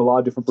things from a lot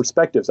of different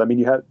perspectives. I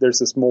mean, there's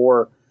this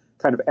more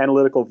kind of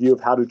analytical view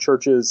of how do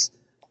churches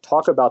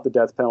talk about the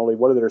death penalty,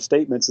 what are their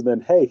statements, and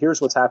then, hey,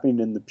 here's what's happening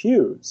in the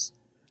pews,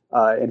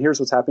 and here's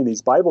what's happening in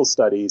these Bible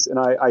studies. And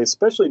I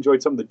especially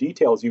enjoyed some of the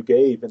details you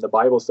gave in the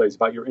Bible studies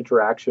about your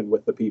interaction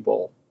with the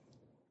people.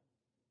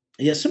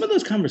 Yeah, some of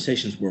those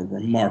conversations were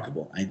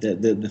remarkable.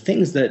 The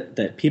things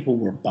that people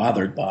were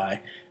bothered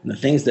by and the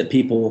things that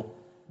people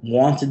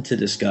wanted to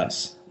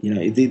discuss.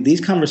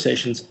 These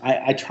conversations,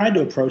 I tried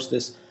to approach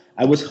this.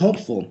 I was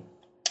hopeful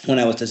when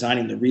I was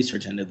designing the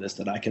research end of this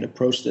that I could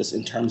approach this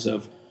in terms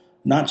of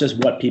not just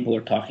what people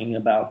are talking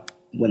about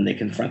when they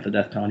confront the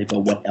death penalty, but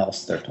what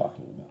else they're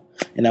talking about.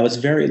 And I was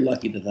very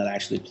lucky that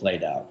actually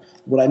played out.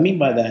 What I mean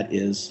by that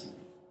is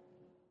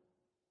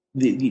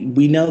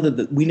we know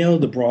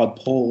the broad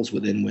poles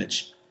within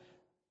which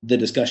the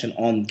discussion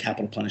on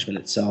capital punishment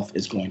itself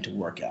is going to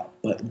work out.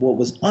 But what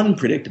was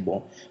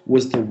unpredictable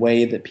was the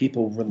way that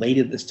people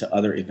related this to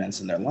other events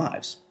in their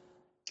lives.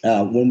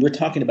 When we're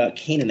talking about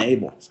Cain and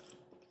Abel,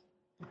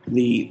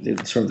 the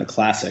sort of the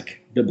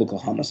classic biblical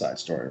homicide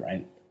story,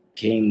 right?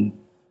 Cain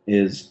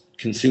is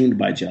consumed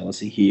by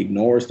jealousy. He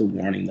ignores the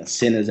warning that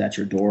sin is at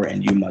your door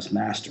and you must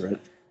master it,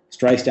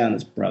 strikes down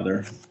his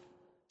brother.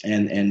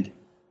 And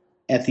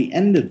at the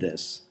end of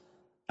this,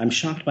 I'm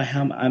surprised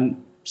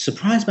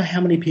by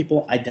how many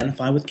people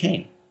identify with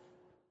Cain.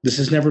 This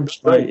has never been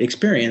my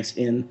experience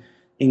in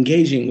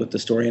engaging with the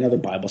story in other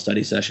Bible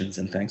study sessions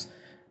and things.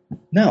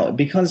 No,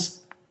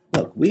 because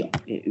look,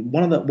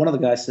 one of the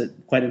guys said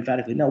quite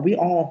emphatically, no, we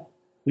all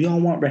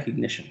want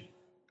recognition.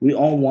 We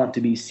all want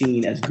to be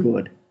seen as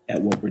good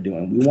at what we're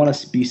doing. We want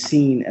to be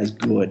seen as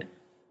good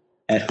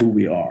at who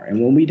we are. And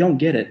when we don't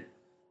get it,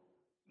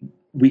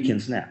 we can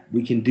snap.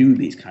 We can do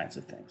these kinds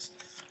of things.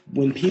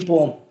 When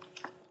people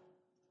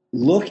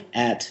look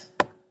at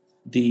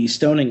the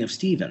stoning of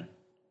Stephen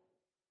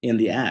in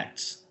the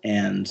Acts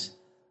and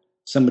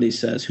somebody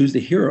says, who's the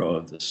hero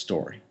of this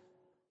story?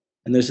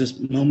 And there's this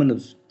moment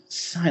of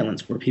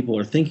silence where people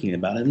are thinking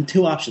about it, and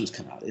two options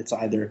come out. It's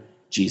either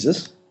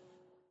Jesus,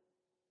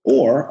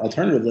 or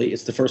alternatively,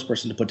 it's the first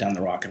person to put down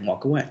the rock and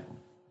walk away.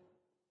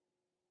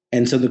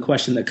 And so the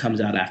question that comes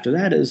out after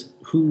that is,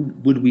 who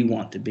would we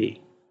want to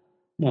be?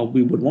 Well,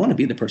 we would want to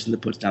be the person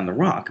that puts down the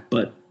rock,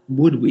 but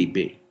would we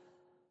be?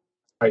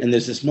 Right. And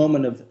there's this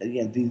moment of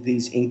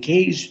these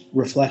engaged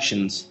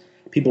reflections,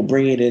 people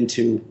bring it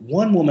into.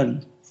 One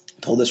woman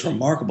told this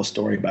remarkable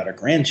story about her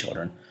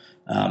grandchildren.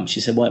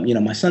 She said, well,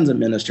 my son's a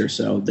minister,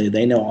 so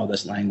they know all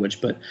this language,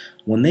 but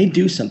when they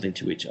do something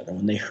to each other,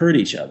 when they hurt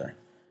each other,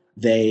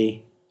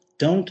 they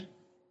don't,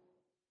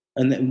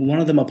 and then one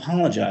of them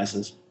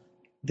apologizes.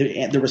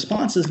 The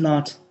response is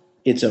not,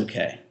 it's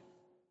okay.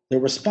 The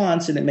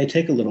response, and it may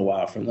take a little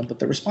while from them, but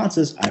the response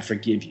is, I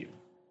forgive you.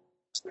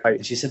 Right.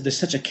 And she said there's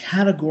such a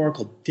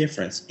categorical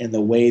difference in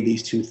the way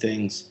these two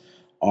things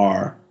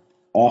are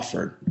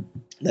offered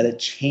that it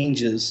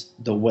changes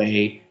the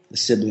way the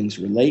siblings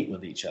relate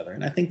with each other.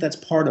 And I think that's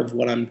part of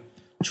what I'm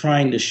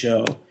trying to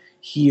show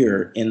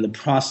here in the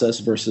process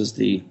versus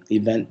the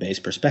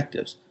event-based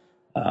perspectives.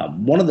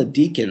 One of the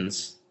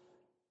deacons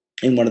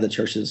in one of the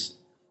churches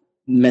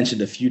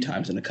mentioned a few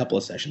times in a couple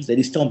of sessions that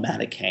he's still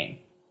mad at Cain,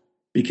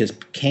 because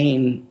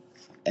Cain,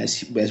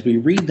 as we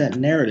read that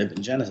narrative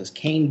in Genesis,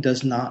 Cain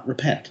does not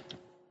repent.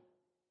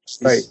 He's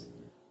right.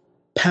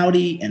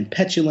 Pouty and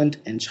petulant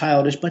and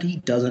childish, but he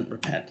doesn't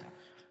repent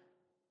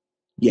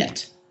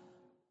yet.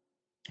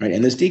 Right?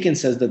 And this deacon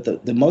says that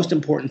the most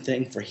important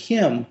thing for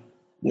him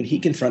when he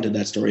confronted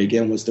that story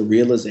again was the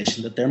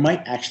realization that there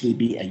might actually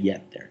be a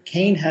yet there.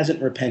 Cain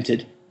hasn't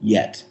repented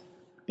yet,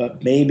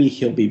 but maybe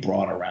he'll be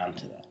brought around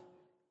to that.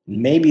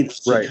 Maybe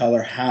this will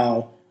color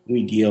how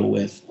we deal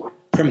with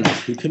criminals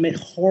who commit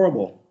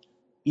horrible,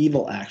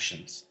 evil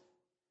actions.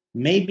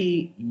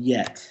 Maybe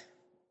yet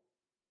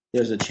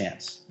there's a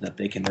chance that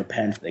they can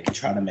repent, they can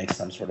try to make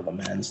some sort of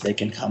amends, they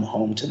can come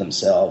home to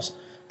themselves,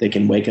 they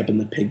can wake up in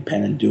the pig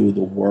pen and do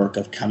the work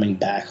of coming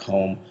back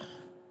home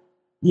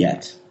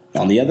yet.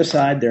 On the other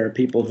side, there are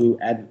people who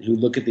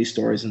look at these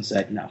stories and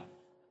say, no.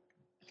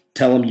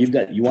 Tell them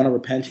you want to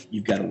repent,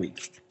 you've got a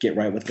week. Get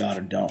right with God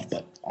or don't.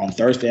 But on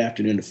Thursday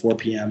afternoon at 4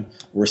 p.m.,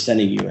 we're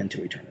sending you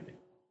into eternity.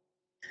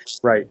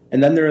 Right.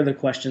 And then there are the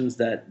questions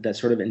that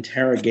sort of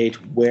interrogate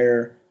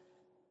where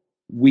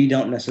we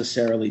don't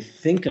necessarily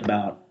think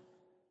about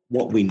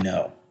what we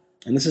know.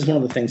 And this is one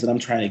of the things that I'm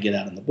trying to get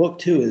out in the book,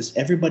 too, is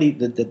everybody,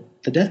 the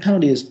death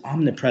penalty is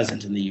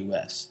omnipresent in the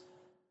U.S.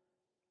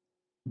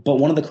 But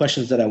one of the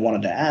questions that I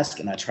wanted to ask,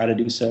 and I try to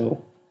do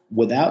so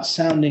without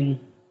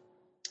sounding,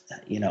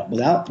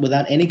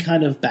 without any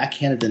kind of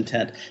backhanded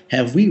intent,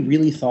 have we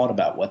really thought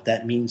about what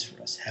that means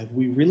for us? Have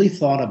we really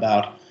thought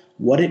about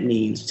what it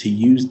means to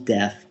use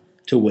death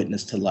to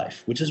witness to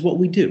life, which is what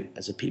we do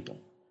as a people?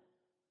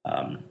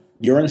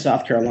 You're in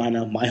South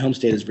Carolina. My home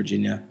state is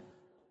Virginia.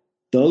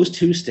 Those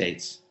two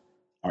states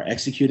are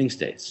executing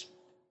states.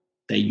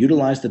 They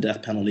utilize the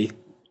death penalty.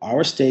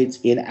 Our states,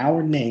 in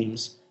our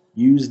names,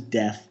 use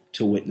death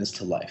to witness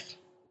to life.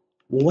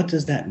 Well, what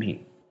does that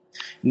mean?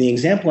 And the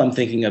example I'm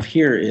thinking of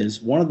here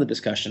is one of the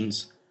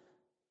discussions.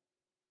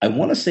 I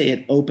want to say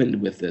it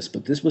opened with this,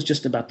 but this was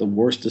just about the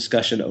worst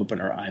discussion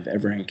opener I've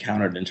ever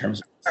encountered in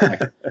terms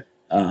of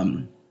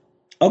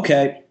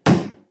okay,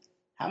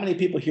 how many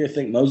people here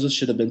think Moses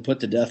should have been put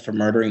to death for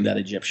murdering that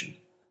Egyptian?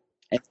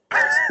 And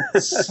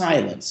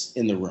silence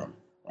in the room,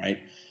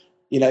 right?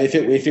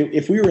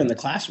 If we were in the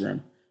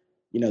classroom,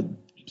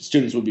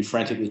 students would be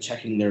frantically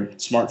checking their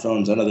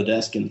smartphones under the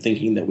desk and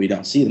thinking that we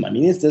don't see them. I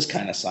mean, it's this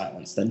kind of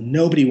silence that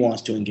nobody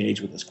wants to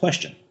engage with this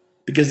question.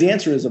 Because the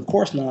answer is, of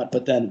course not,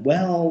 but then,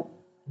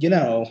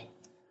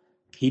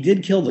 he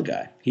did kill the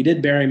guy. He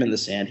did bury him in the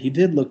sand. He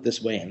did look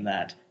this way and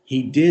that.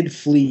 He did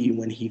flee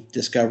when he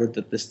discovered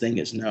that this thing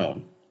is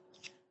known.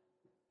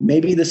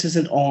 Maybe this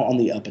isn't all on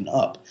the up and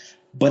up,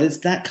 but it's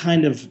that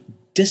kind of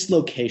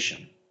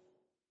dislocation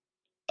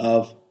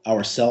of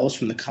ourselves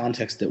from the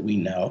context that we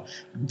know,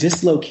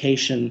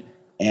 dislocation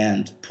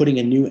and putting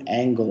a new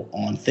angle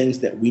on things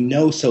that we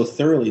know so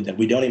thoroughly that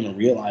we don't even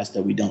realize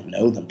that we don't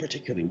know them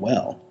particularly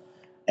well,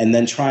 and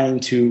then trying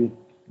to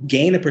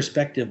gain a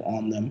perspective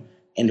on them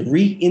and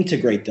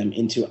reintegrate them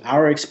into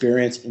our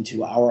experience,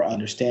 into our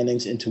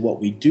understandings, into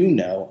what we do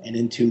know, and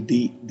into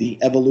the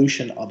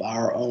evolution of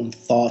our own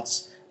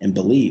thoughts and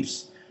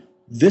beliefs.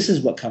 This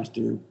is what comes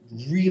through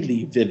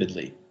really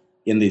vividly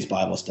in these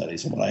Bible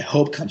studies, and what I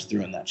hope comes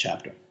through in that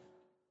chapter.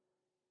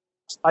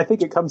 I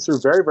think it comes through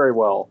very, very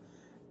well.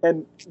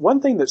 And one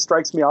thing that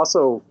strikes me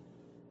also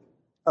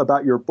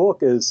about your book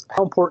is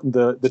how important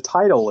the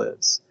title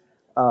is.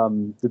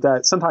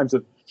 That sometimes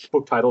a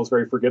book title is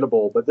very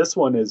forgettable, but this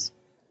one is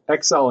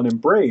Exile and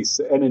Embrace.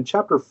 And in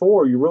chapter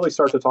 4, you really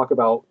start to talk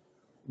about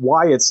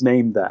why it's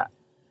named that.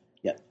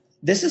 Yeah.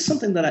 This is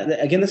something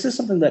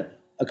that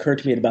occurred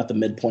to me at about the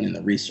midpoint in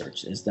the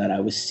research, is that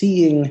I was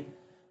seeing,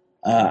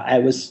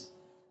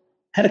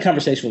 had a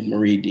conversation with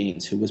Marie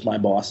Deans, who was my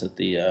boss at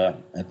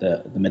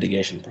the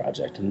mitigation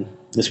project, and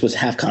this was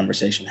half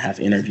conversation, half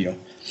interview.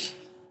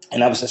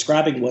 And I was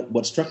describing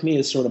what struck me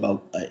as sort of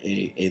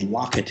a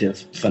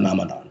locative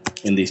phenomenon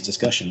in these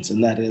discussions,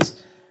 and that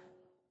is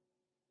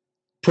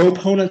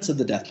proponents of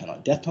the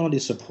death penalty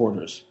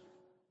supporters,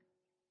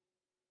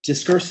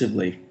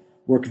 discursively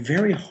work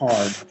very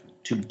hard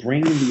to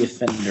bring the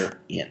offender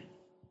in,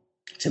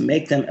 to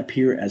make them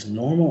appear as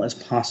normal as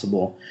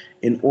possible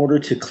in order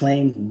to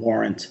claim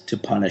warrant to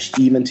punish,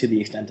 even to the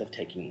extent of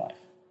taking life.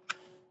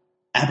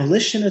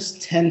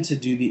 Abolitionists tend to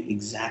do the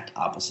exact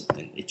opposite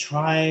thing. They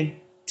try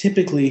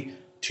typically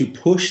to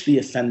push the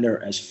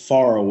offender as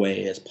far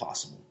away as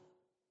possible,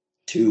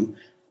 to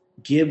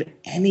give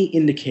any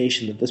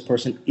indication that this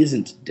person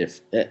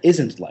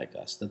isn't like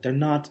us, that they're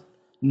not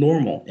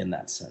normal in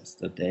that sense,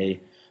 that they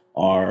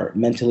are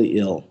mentally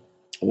ill,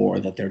 or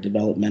that they're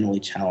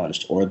developmentally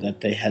challenged, or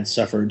that they had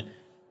suffered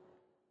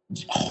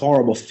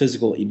horrible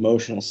physical,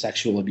 emotional,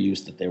 sexual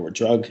abuse, that they were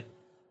drug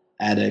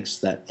addicts,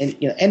 that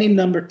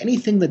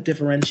anything that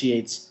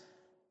differentiates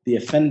the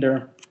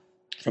offender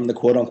from the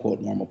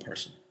quote-unquote normal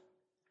person.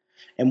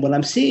 And what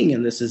I'm seeing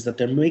in this is that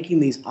they're making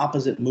these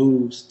opposite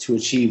moves to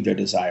achieve their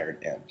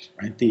desired end.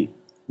 Right? The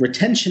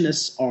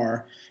retentionists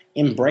are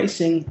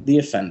embracing the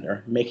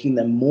offender, making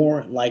them,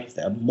 more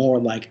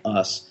like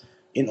us,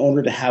 in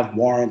order to have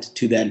warrant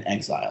to then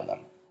exile them.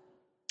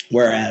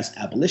 Whereas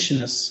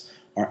abolitionists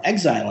are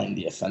exiling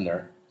the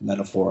offender,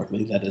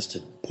 metaphorically, that is,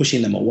 to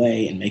pushing them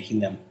away and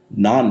making them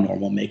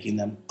non-normal, making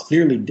them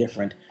clearly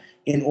different,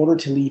 in order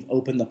to leave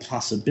open the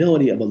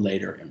possibility of a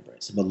later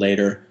embrace, of a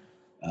later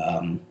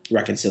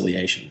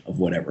reconciliation of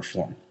whatever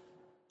form.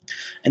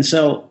 And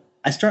so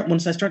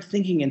once I start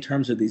thinking in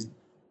terms of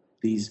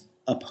these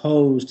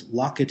opposed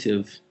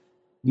locative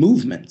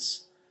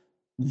movements,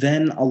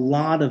 then a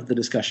lot of the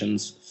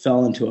discussions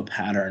fell into a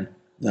pattern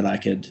that I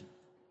could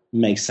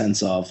make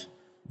sense of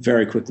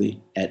very quickly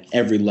at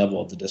every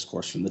level of the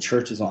discourse, from the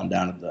churches on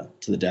down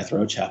to the death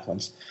row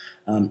chaplains.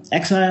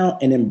 Exile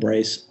and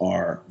embrace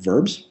are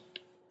verbs.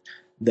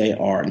 They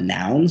are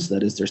nouns,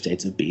 that is, their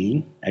states of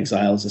being.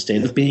 Exile is a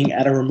state of being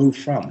at a remove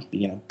from.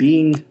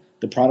 Being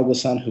the prodigal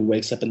son who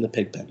wakes up in the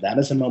pig pen. That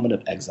is a moment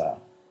of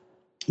exile.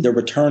 The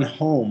return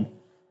home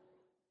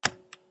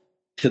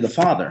to the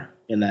father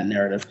in that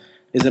narrative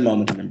is a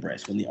moment of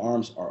embrace, when the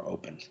arms are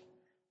opened.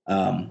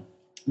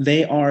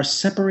 They are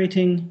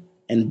separating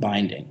and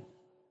binding,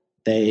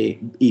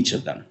 each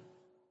of them,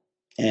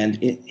 and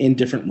in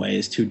different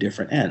ways to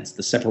different ends.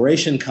 The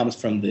separation comes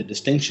from the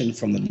distinction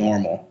from the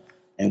normal,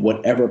 and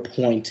whatever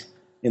point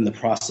in the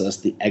process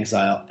the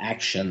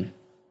action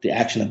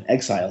of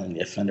exiling the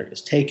offender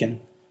is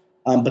taken.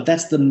 But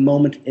that's the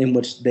moment in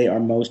which they are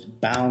most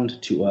bound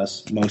to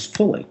us most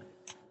fully,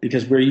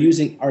 because we're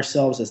using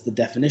ourselves as the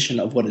definition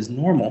of what is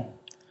normal.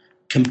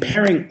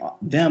 Comparing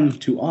them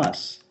to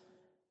us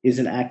is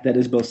an act that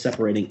is both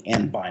separating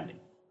and binding.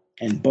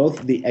 And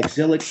both the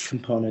exilic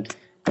component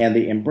and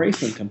the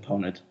embracing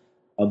component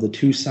of the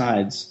two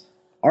sides'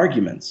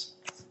 arguments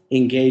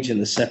engage in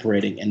the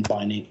separating and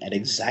binding at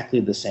exactly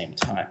the same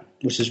time,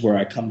 which is where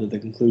I come to the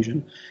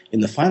conclusion in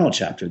the final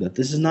chapter that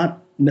this is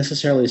not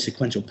necessarily a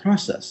sequential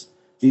process.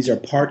 These are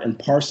part and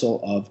parcel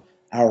of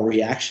our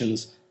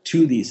reactions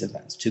to these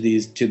events, to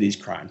these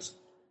crimes.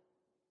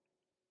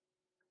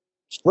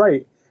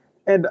 Right.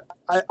 And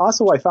I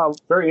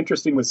found very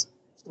interesting was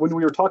when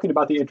we were talking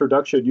about the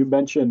introduction, you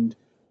mentioned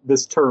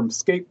this term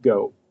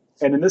scapegoat.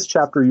 And in this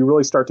chapter, you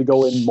really start to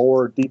go in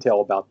more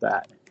detail about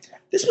that.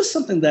 This was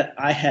something that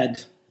I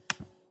had,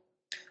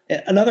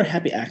 another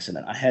happy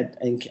accident. I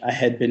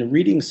had been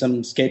reading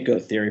some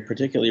scapegoat theory,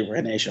 particularly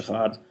René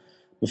Girard,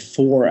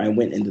 before I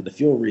went into the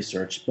field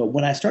research. But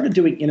when I started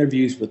doing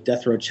interviews with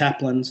death row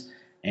chaplains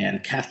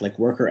and Catholic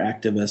worker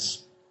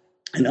activists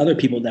and other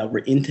people that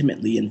were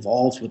intimately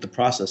involved with the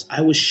process, I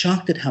was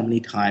shocked at how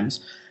many times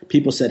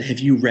people said, "Have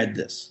you read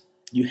this?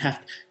 You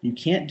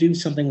can't do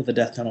something with the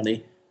death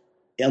penalty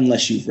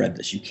unless you've read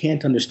this. You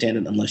can't understand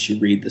it unless you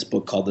read this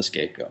book called The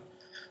Scapegoat."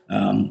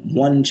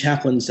 One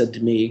chaplain said to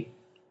me,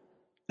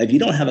 "If you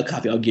don't have a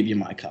copy, I'll give you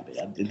my copy."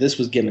 This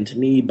was given to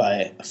me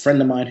by a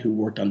friend of mine who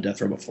worked on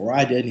death row before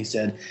I did. And he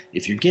said,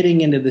 "If you're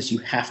getting into this, you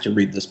have to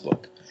read this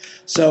book."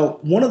 So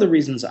one of the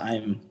reasons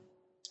I'm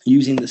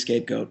using The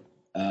Scapegoat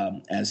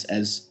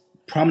as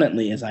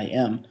prominently as I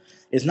am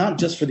is not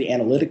just for the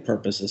analytic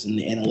purposes and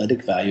the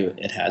analytic value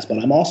it has, but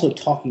I'm also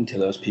talking to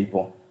those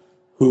people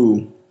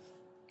who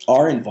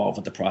are involved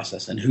with the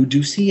process and who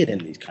do see it in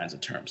these kinds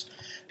of terms.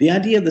 The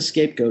idea of the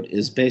scapegoat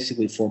is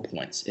basically 4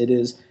 points. It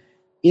is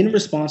in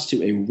response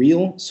to a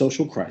real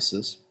social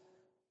crisis,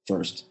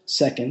 first.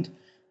 Second,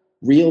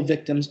 real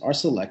victims are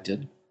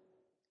selected.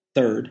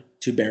 Third,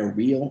 to bear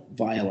real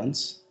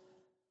violence.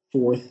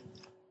 Fourth,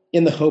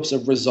 in the hopes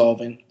of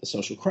resolving the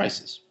social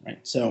crisis,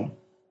 right? So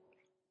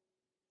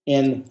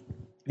in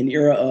an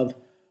era of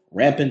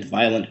rampant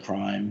violent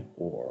crime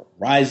or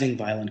rising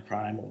violent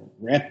crime or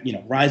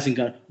rising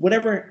gun,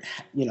 whatever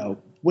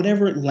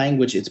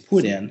language it's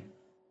put in,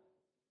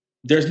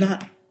 there's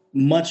not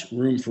much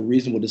room for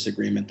reasonable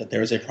disagreement that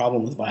there is a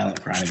problem with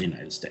violent crime in the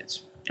United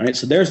States. All right,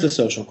 so there's the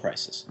social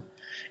crisis.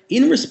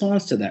 In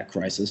response to that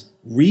crisis,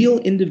 real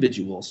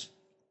individuals,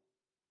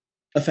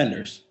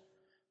 offenders,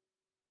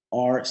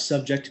 are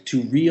subject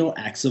to real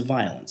acts of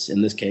violence,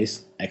 in this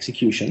case,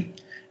 execution,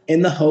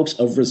 in the hopes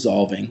of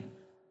resolving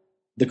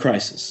the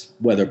crisis,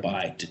 whether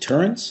by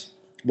deterrence,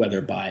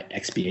 whether by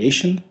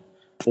expiation,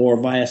 or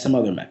via some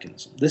other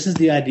mechanism. This is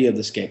the idea of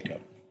the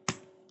scapegoat,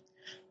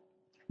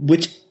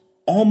 which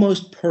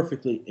almost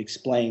perfectly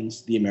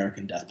explains the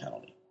American death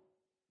penalty.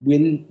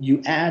 When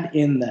you add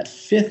in that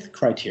fifth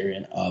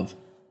criterion of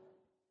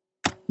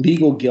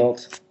legal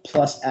guilt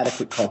plus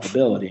adequate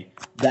culpability,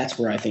 that's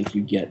where I think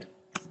you get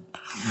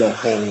the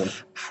whole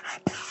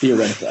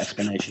theoretical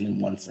explanation in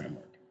one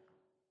framework.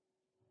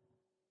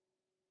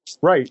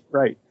 Right.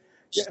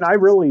 Yeah, and I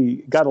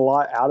really got a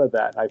lot out of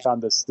that. I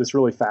found this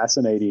really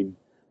fascinating,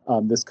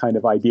 this kind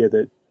of idea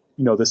that,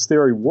 this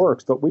theory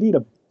works, but we need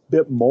a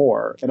bit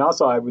more. And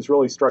also I was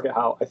really struck at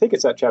how, I think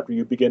it's that chapter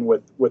you begin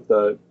with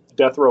the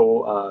death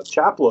row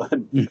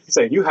chaplain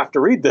saying, "You have to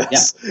read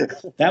this." Yeah.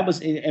 That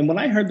was, and when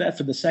I heard that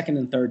for the second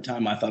and third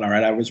time, I thought, all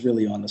right, I was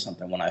really onto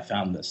something when I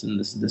found this, and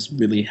this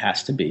really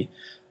has to be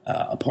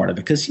a part of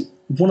it. Because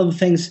one of the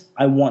things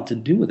I want to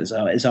do with this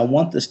is I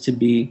want this to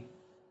be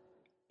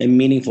a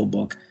meaningful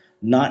book,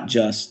 not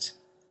just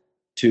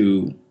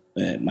to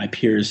my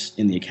peers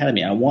in the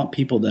academy. I want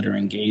people that are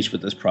engaged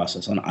with this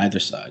process on either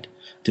side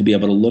to be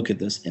able to look at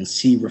this and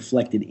see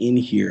reflected in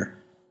here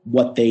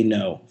what they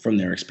know from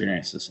their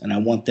experiences. And I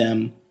want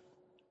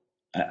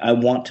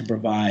to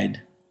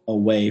provide a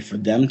way for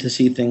them to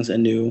see things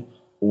anew,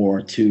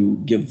 or to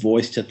give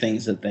voice to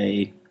things that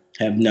they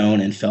have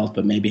known and felt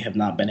but maybe have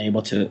not been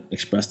able to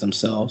express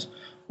themselves,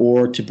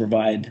 or to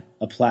provide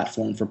a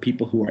platform for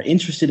people who are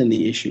interested in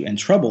the issue and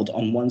troubled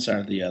on one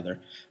side or the other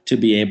to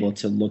be able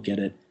to look at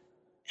it,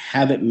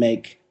 have it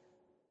make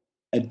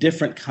a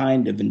different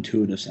kind of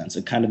intuitive sense,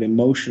 a kind of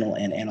emotional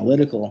and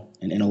analytical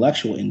and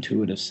intellectual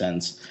intuitive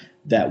sense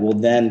that will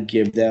then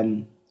give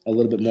them a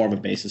little bit more of a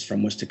basis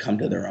from which to come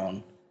to their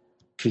own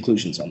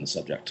conclusions on the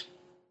subject.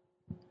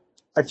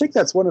 I think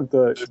that's one of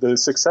the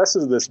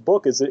successes of this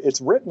book is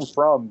it's written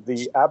from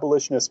the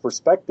abolitionist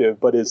perspective,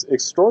 but is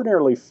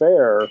extraordinarily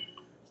fair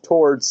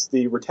towards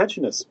the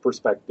retentionist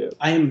perspective.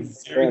 I am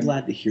very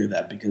glad to hear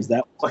that, because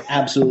that was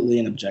absolutely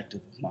an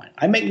objective of mine.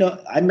 I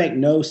make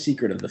no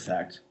secret of the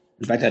fact.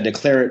 In fact, I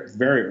declare it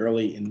very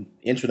early in the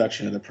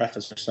introduction of the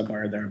preface or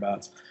somewhere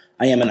thereabouts.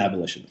 I am an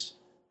abolitionist.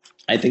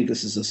 I think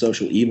this is a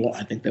social evil.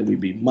 I think that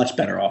we'd be much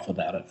better off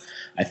without it.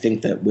 I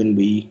think that when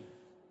we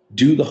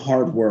do the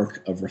hard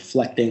work of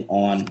reflecting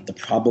on the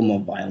problem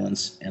of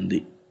violence and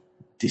the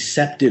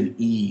deceptive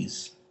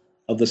ease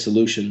of the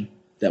solution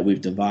that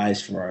we've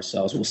devised for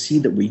ourselves, we'll see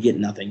that we get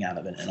nothing out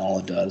of it, and all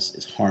it does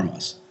is harm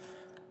us.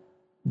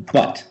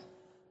 But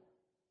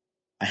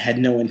I had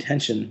no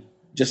intention,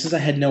 just as I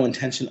had no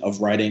intention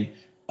of writing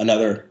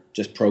another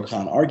just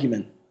pro-con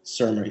argument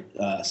survey,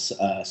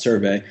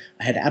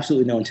 I had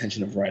absolutely no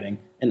intention of writing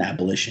an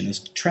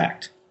abolitionist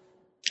tract.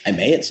 I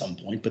may at some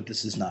point, but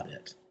this is not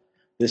it.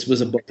 This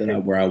was a book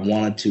where I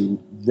wanted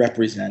to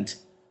represent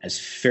as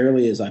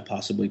fairly as I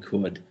possibly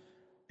could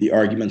the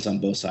arguments on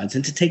both sides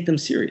and to take them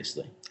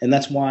seriously. And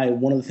that's why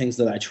one of the things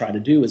that I try to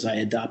do is I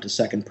adopt a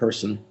second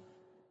person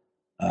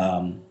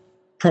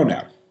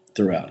pronoun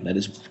throughout. That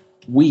is,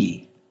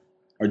 we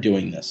are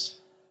doing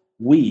this.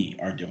 We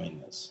are doing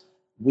this.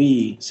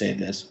 We say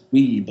this.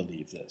 We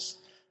believe this.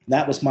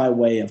 That was my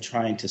way of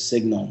trying to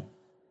signal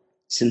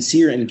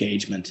sincere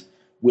engagement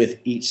with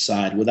each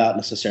side without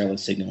necessarily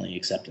signaling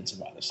acceptance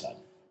of either side.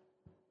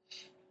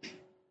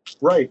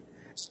 Right.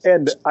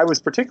 And I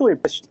was particularly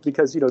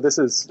because,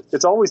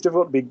 it's always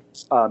difficult to be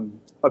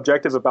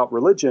objective about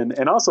religion,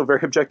 and also very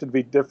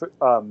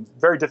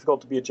very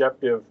difficult to be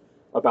objective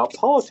about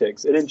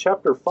politics. And in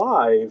chapter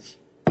 5,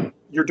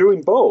 you're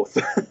doing both.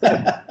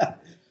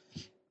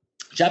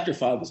 Chapter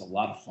 5 was a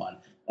lot of fun.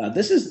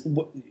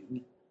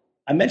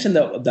 I mentioned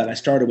that I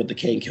started with the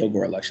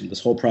Kaine-Kilgore election. This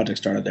whole project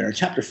started there. And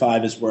chapter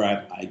 5 is where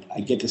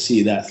I get to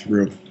see that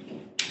through.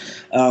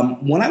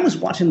 When I was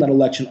watching that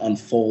election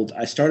unfold,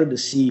 I started to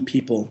see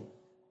people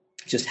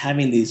just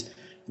having these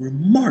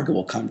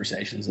remarkable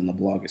conversations in the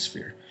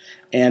blogosphere.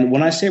 And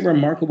when I say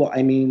remarkable,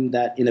 I mean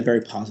that in a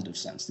very positive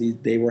sense.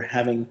 They were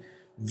having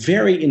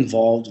very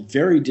involved,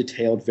 very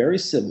detailed, very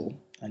civil.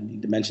 I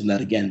need to mention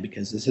that again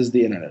because this is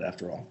the internet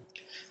after all.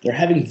 They're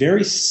having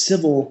very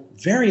civil,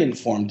 very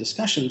informed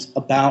discussions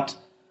about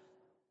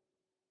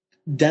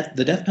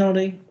the death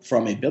penalty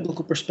from a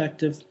biblical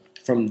perspective,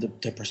 from the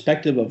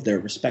perspective of their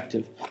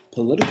respective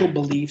political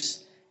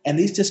beliefs. And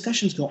these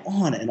discussions go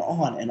on and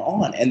on and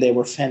on, and they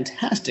were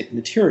fantastic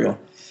material.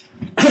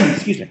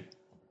 Excuse me.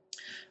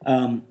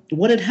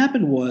 What had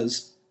happened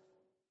was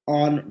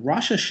on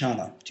Rosh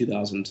Hashanah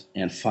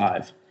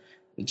 2005,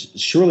 which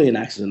is surely an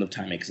accident of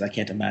timing because I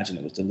can't imagine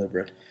it was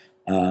deliberate,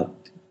 a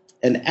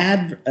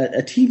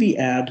TV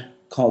ad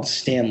called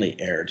Stanley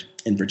aired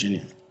in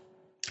Virginia.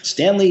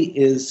 Stanley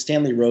is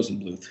Stanley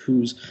Rosenbluth,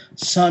 whose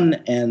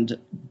son and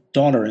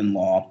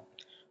daughter-in-law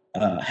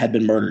had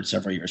been murdered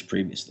several years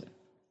previously.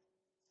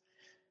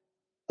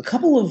 A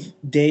couple of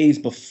days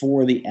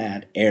before the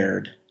ad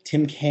aired,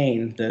 Tim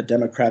Kaine, the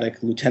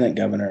Democratic lieutenant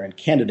governor and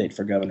candidate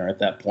for governor at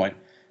that point,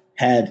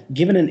 had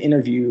given an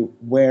interview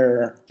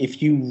where if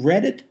you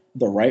read it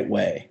the right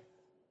way,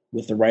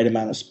 with the right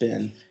amount of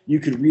spin, you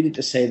could read it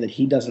to say that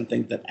he doesn't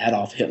think that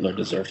Adolf Hitler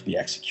deserved to be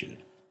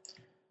executed.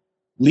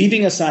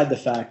 Leaving aside the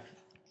fact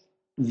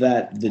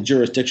that the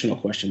jurisdictional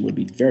question would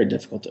be very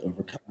difficult to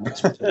overcome,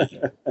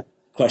 the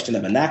question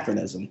of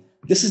anachronism,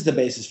 this is the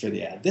basis for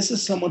the ad. This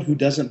is someone who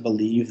doesn't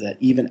believe that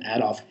even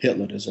Adolf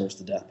Hitler deserves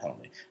the death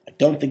penalty. I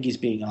don't think he's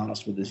being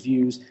honest with his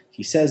views.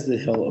 He says that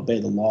he'll obey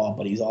the law,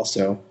 but he's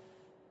also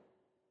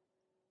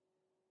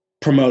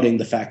promoting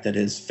the fact that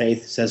his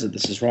faith says that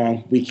this is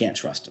wrong. We can't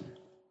trust him.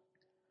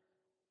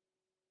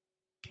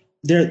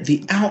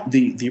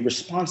 The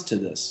response to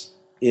this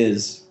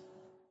is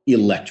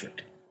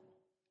electric.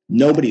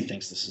 Nobody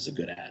thinks this is a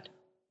good ad.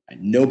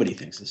 Nobody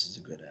thinks this is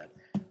a good ad.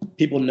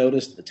 People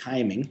noticed the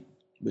timing,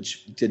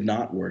 which did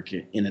not work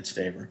in its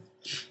favor.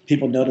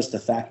 People noticed the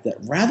fact that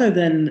rather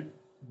than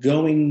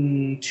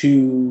going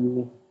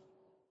to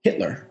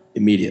Hitler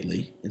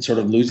immediately and sort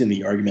of losing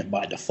the argument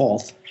by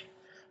default,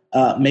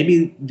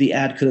 maybe the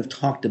ad could have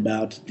talked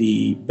about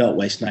the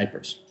Beltway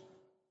snipers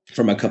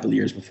from a couple of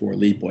years before,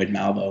 Lee Boyd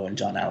Malvo and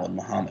John Allen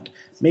Muhammad.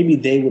 Maybe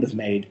they would have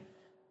made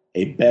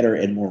a better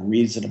and more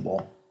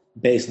reasonable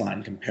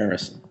baseline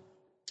comparison.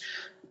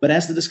 But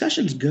as the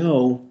discussions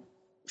go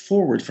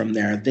forward from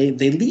there, they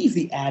leave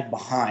the ad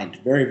behind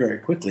very, very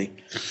quickly.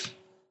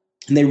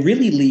 And they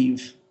really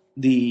leave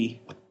the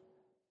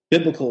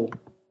biblical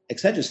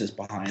exegesis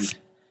behind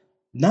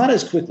not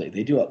as quickly.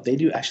 They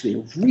do actually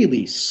a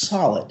really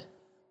solid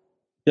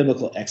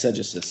biblical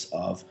exegesis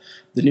of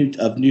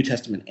New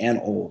Testament and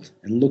Old,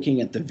 and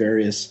looking at the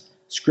various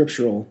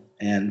scriptural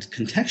and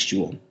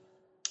contextual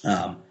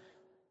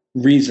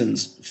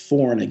reasons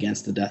for and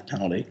against the death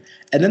penalty.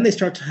 And then they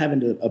start to have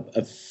into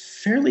a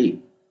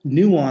fairly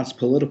nuanced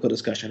political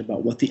discussion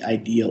about what the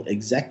ideal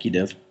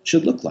executive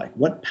should look like.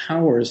 What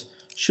powers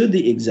should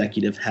the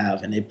executive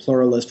have in a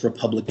pluralist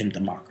Republican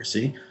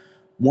democracy?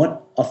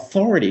 What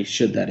authority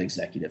should that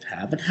executive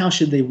have, and how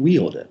should they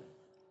wield it?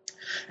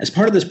 As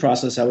part of this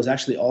process, I was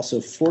actually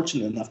also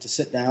fortunate enough to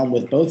sit down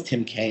with both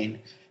Tim Kaine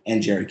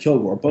and Jerry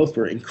Kilgore. Both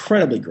were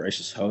incredibly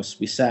gracious hosts.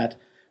 I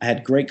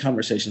had great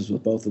conversations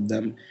with both of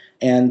them,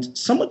 and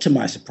somewhat to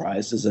my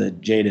surprise, as a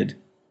jaded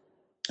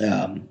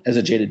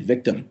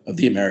victim of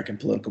the American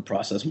political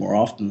process more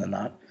often than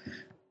not,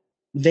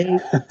 they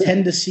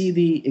tend to see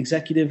the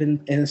executive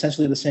in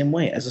essentially the same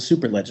way, as a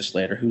super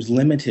legislator who's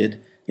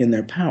limited in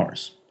their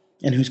powers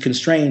and who's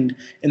constrained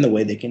in the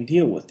way they can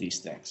deal with these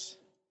things.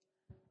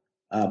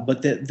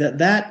 But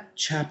that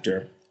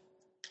chapter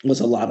was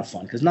a lot of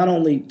fun, because not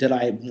only did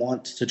I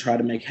want to try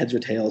to make heads or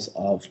tails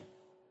of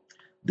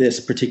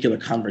this particular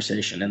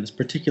conversation and this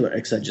particular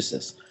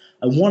exegesis,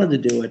 I wanted to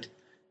do it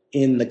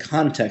in the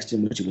context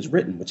in which it was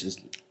written, which is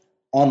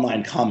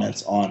online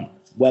comments on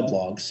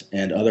weblogs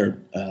and other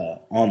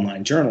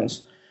online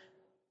journals,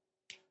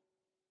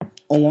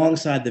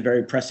 alongside the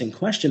very pressing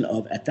question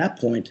of, at that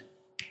point,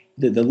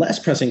 the less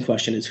pressing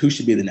question is who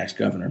should be the next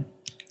governor.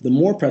 The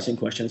more pressing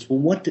question is,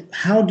 well,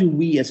 how do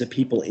we as a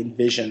people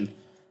envision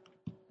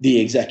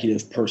the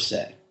executive per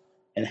se?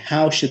 And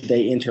how should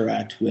they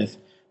interact with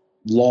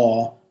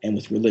law and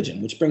with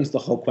religion, which brings the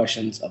whole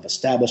questions of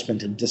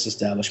establishment and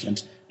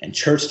disestablishment and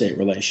church-state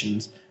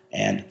relations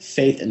and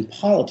faith and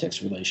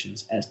politics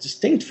relations as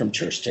distinct from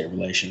church-state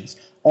relations.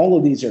 All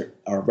of these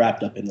are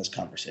wrapped up in this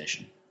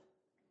conversation.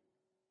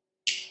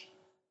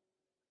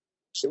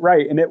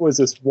 Right, and it was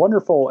this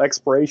wonderful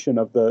exploration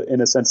of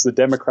in a sense, the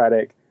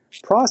democratic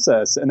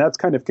process, and that's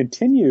kind of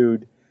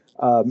continued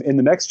in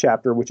the next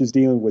chapter, which is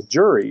dealing with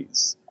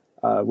juries,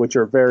 which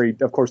are very,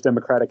 of course,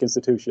 democratic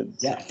institutions.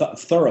 Yeah,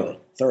 thoroughly,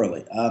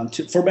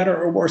 for better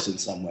or worse in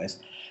some ways.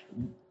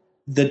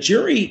 The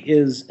jury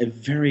is a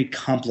very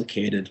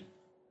complicated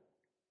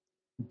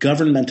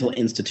governmental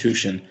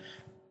institution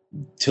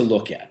to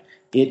look at.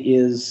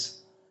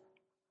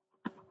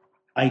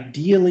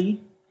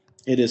 Ideally,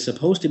 it is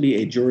supposed to be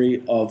a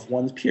jury of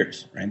one's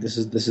peers, right? This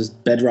is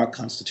bedrock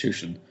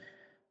constitution,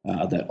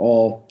 that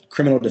all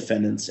criminal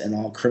defendants and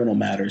all criminal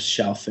matters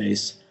shall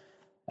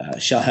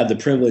have the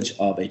privilege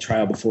of a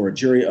trial before a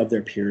jury of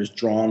their peers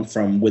drawn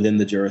from within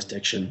the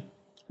jurisdiction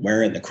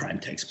wherein the crime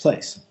takes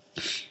place.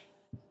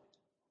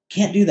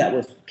 Can't do that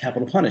with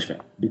capital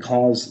punishment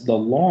because the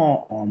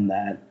law on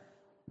that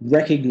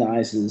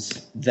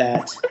recognizes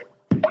that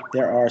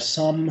there are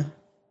some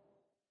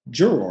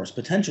jurors,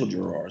 potential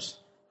jurors,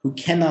 who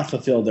cannot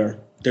fulfill their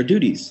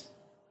duties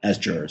as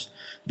jurors.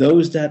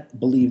 Those that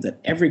believe that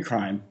every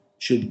crime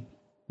should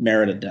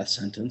merit a death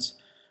sentence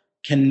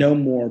can no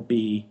more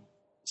be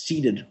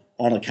seated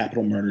on a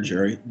capital murder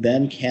jury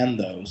than can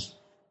those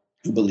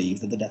who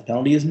believe that the death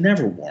penalty is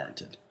never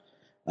warranted,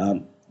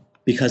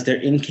 because they're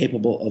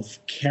incapable of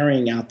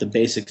carrying out the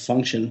basic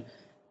function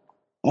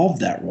of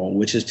that role,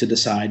 which is to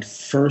decide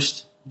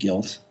first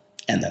guilt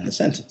and then the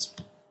sentence.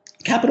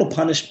 Capital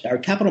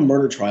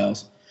murder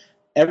trials,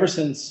 ever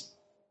since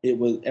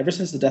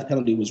the death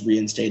penalty was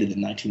reinstated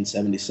in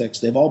 1976,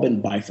 they've all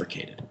been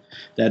bifurcated.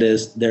 That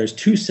is, there's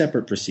two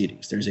separate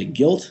proceedings. There's a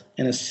guilt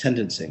and a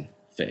sentencing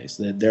phase.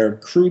 They're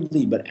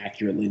crudely but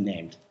accurately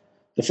named.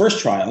 The first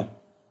trial,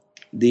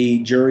 the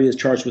jury is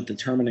charged with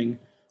determining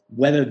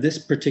whether this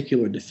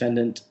particular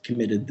defendant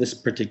committed this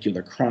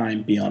particular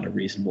crime beyond a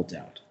reasonable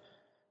doubt.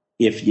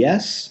 If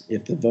yes,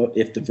 if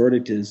the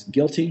verdict is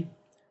guilty,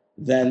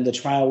 then the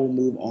trial will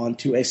move on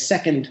to a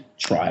second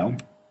trial,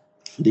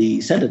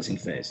 the sentencing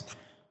phase,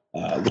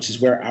 which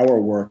is where our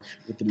work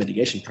with the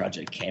mitigation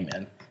project came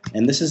in.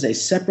 And this is a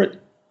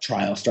separate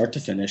trial, start to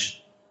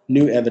finish,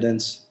 new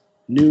evidence,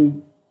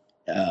 new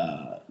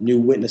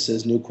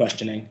witnesses, new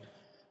questioning,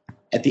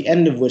 at the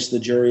end of which the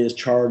jury is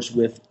charged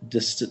with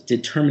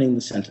determining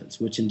the sentence,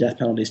 which in death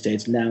penalty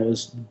states now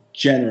is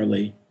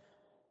generally,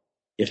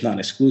 if not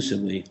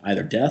exclusively,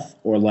 either death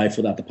or life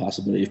without the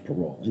possibility of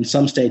parole. In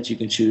some states, you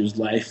can choose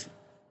life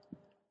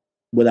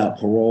without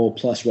parole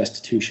plus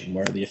restitution,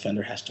 where the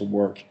offender has to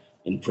work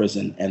in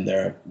prison and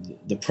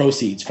the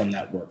proceeds from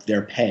that work,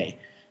 their pay,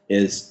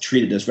 is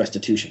treated as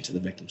restitution to the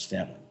victim's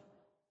family.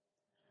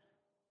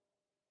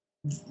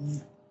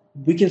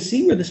 We can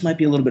see where this might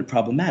be a little bit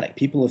problematic.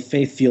 People of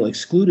faith feel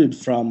excluded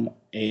from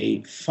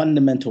a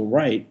fundamental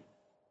right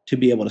to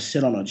be able to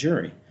sit on a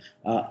jury.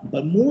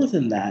 But more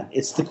than that,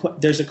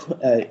 there's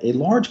a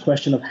large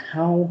question of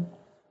how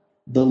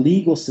the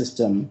legal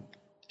system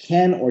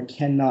can or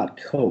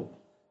cannot cope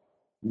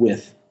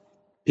with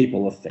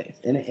people of faith.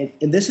 And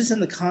this is in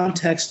the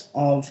context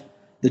of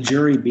the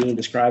jury being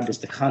described as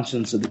the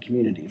conscience of the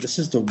community. This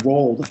is the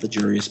role that the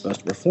jury is supposed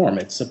to perform.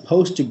 It's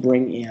supposed to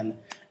bring in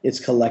its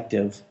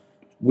collective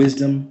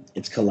wisdom,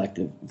 its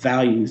collective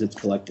values, its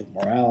collective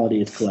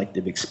morality, its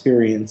collective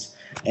experience,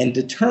 and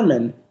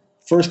determine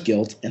first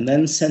guilt and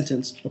then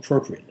sentence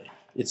appropriately.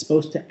 It's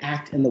supposed to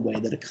act in the way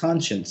that a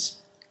conscience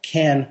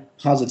can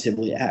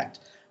positively act.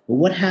 But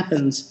what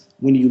happens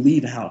when you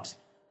leave out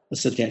a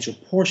substantial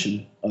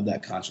portion of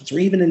that conscience, or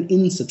even an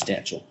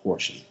insubstantial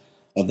portion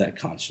of that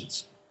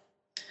conscience?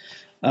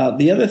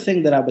 The other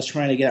thing that I was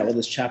trying to get at with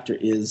this chapter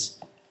is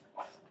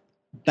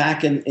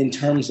back in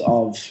terms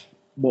of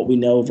what we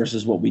know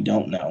versus what we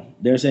don't know.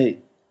 The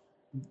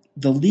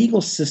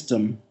legal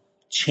system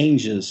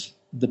changes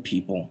the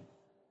people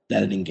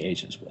that it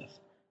engages with.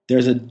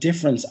 There's a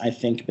difference, I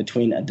think,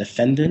 between a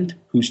defendant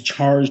who's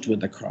charged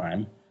with a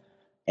crime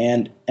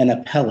and an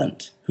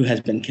appellant who has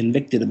been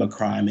convicted of a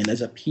crime and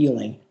is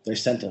appealing their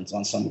sentence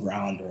on some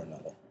ground or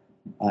another.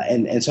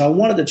 And so I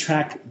wanted to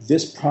track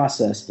this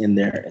process in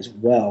there as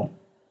well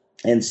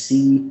and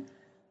see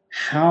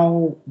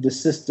how the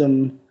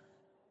system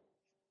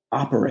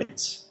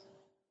operates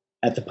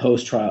at the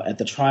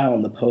trial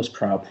and the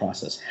post-trial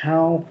process,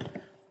 how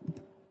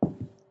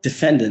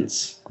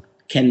defendants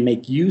can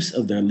make use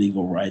of their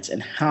legal rights,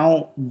 and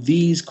how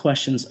these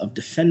questions of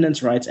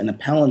defendants' rights and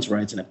appellants'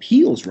 rights and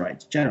appeals'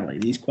 rights, generally,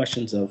 these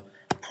questions of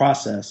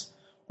process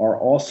are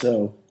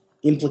also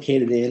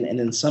implicated in,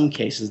 and in some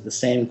cases, the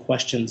same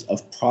questions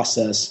of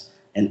process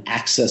and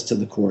access to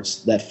the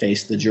courts that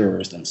face the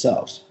jurors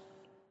themselves.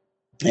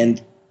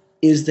 And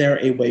is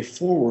there a way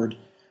forward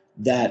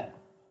that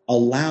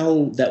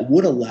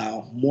would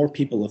allow more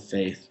people of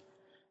faith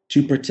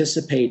to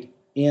participate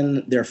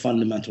in their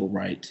fundamental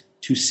right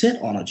to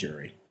sit on a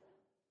jury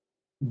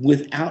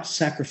without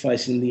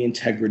sacrificing the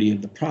integrity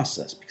of the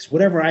process. Because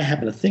whatever I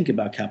happen to think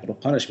about capital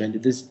punishment,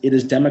 it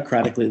is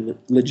democratically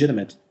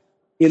legitimate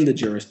in the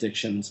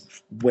jurisdictions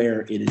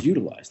where it is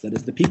utilized. That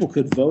is, the people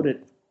could vote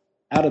it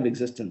out of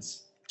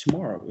existence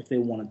tomorrow if they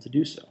wanted to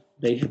do so.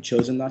 They have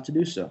chosen not to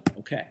do so.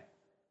 Okay.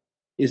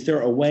 Is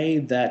there a way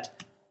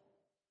that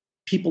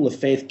people of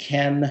faith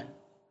can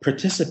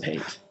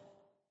participate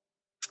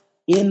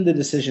in the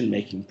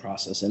decision-making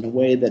process in a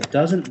way that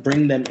doesn't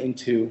bring them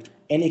into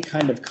any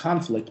kind of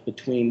conflict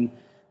between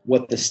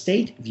what the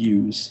state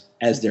views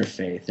as their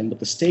faith and what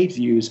the state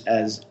views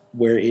as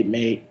where it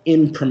may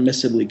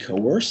impermissibly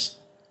coerce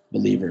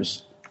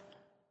believers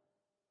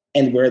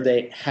and where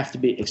they have to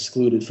be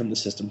excluded from the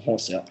system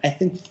wholesale? I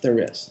think that there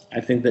is. I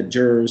think that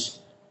jurors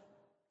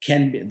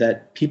can be,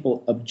 that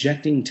people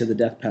objecting to the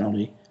death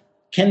penalty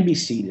can be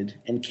seated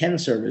and can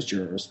serve as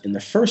jurors in the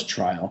first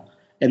trial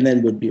and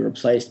then would be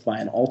replaced by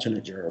an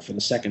alternate juror for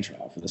the second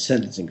trial, for the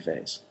sentencing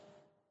phase.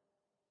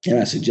 And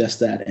I suggest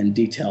that and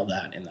detail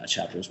that in that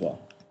chapter as well.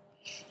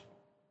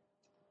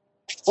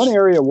 One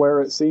area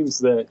where it seems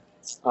that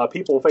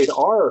people of faith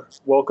are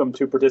welcome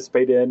to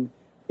participate in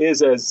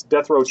is as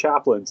death row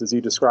chaplains, as you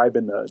describe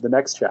in the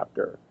next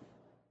chapter.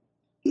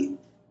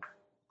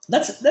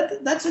 That's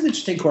an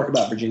interesting quirk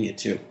about Virginia,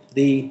 too.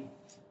 The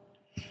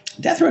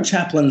death row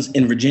chaplains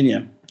in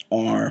Virginia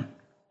are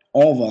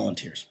all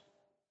volunteers.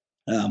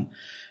 The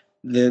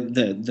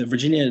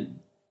Virginia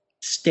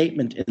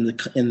statement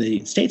in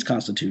the state's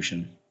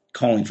constitution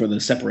calling for the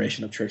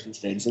separation of church and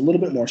state is a little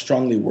bit more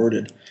strongly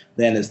worded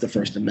than is the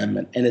First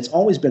Amendment, and it's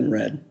always been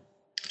read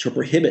to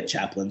prohibit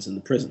chaplains in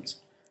the prisons.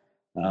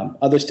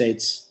 Other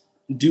states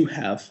do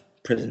have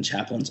prison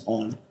chaplains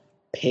on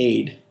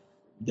paid.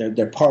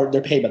 They're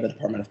paid by the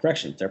Department of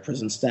Corrections. They're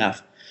prison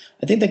staff.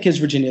 I think that gives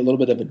Virginia a little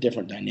bit of a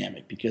different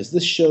dynamic because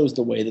this shows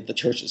the way that the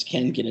churches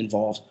can get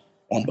involved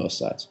on both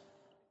sides.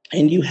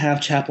 And you have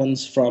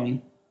chaplains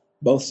from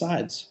both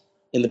sides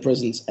in the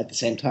prisons at the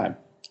same time.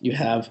 You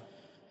have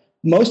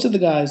most of the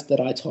guys that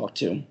I talked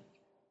to,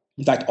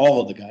 in fact,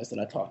 all of the guys that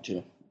I talked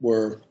to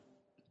were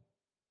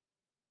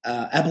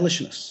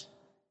abolitionists,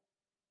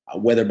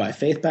 whether by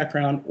faith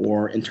background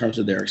or in terms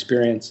of their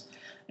experience.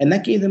 And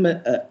that gave them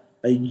a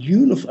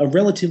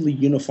relatively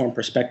uniform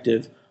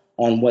perspective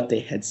on what they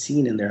had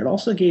seen in there. It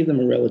also gave them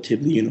a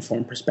relatively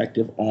uniform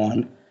perspective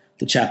on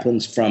the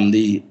chaplains from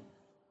the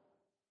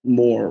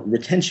more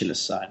retentionist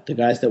side, the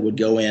guys that would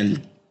go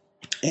in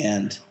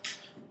and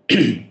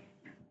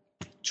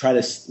try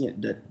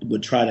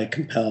to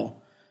compel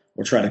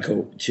or try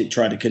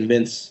to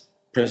convince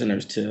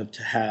prisoners to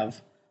have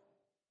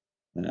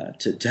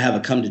a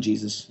come to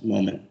Jesus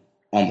moment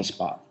on the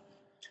spot.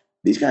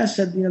 These guys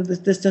said,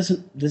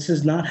 this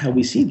is not how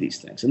we see these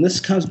things. And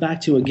this comes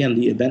back to, again,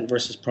 the event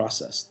versus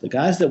process. The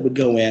guys that would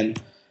go in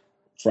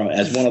from,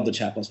 as one of the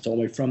chaplains told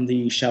me, from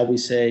the, shall we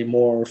say,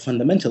 more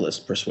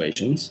fundamentalist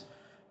persuasions,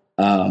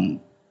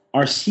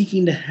 are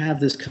seeking to have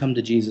this come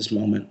to Jesus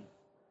moment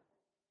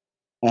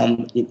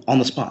on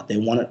the spot. They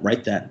want it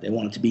right then. They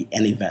want it to be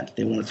an event.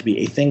 They want it to be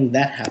a thing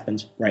that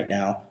happens right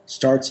now,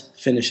 starts,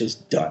 finishes,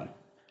 done.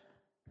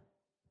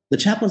 The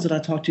chaplains that I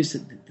talked to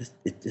said,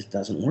 this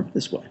doesn't work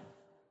this way.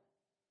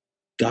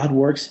 God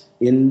works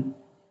in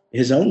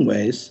his own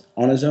ways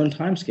on his own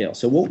time scale.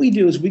 So what we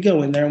do is we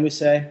go in there and we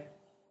say,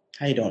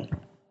 how you doing?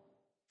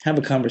 Have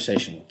a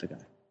conversation with the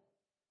guy.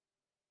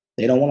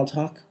 They don't want to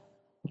talk?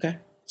 Okay,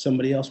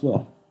 somebody else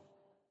will.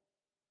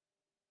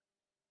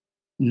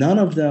 None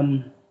of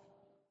them,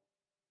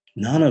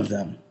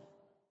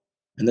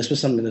 and this was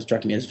something that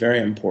struck me as very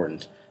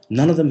important,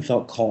 none of them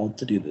felt called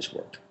to do this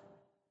work.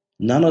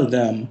 None of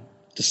them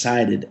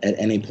decided at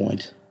any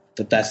point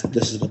that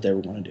this is what they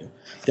were going to do.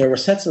 There were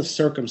sets of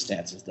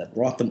circumstances that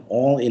brought them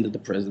all into the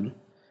prison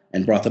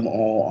and brought them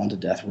all onto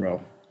death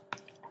row.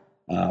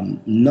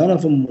 None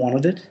of them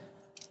wanted it,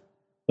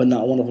 but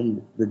not one of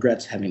them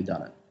regrets having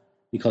done it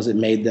because it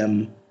made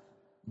them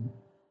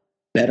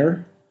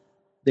better,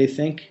 they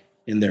think,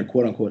 in their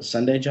quote-unquote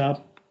Sunday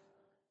job.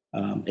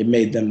 It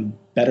made them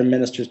better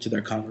ministers to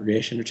their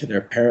congregation or to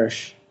their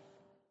parish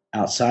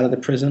outside of the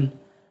prison.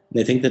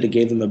 They think that it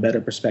gave them a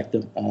better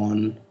perspective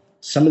on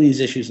some of these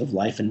issues of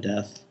life and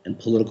death and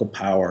political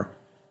power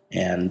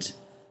and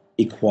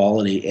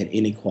equality and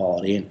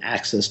inequality and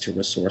access to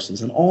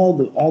resources and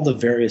all the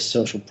various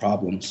social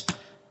problems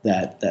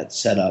that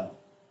set up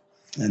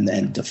and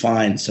then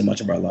define so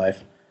much of our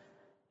life.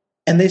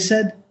 And they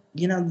said,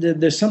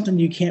 there's something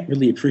you can't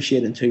really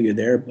appreciate until you're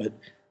there, but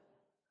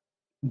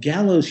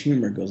gallows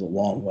humor goes a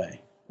long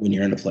way when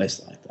you're in a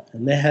place like that.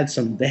 And they had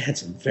some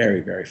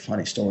very, very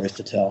funny stories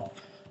to tell.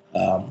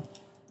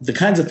 The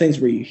kinds of things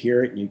where you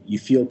hear it and you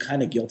feel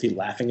kind of guilty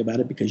laughing about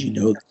it because you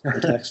know the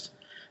context.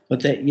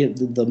 But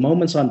the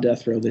moments on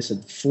death row, they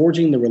said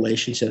forging the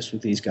relationships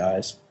with these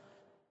guys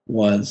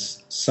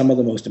was some of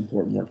the most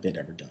important work they'd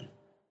ever done.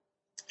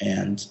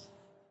 And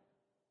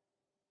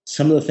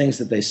some of the things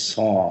that they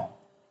saw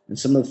and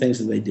some of the things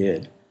that they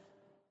did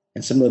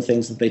and some of the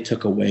things that they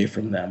took away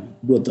from them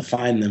will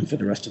define them for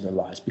the rest of their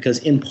lives. Because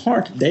in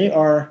part, they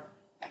are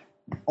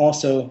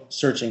also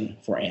searching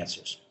for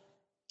answers.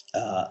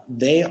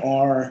 They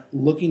are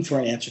looking for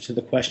an answer to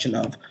the question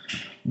of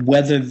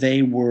whether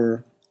they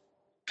were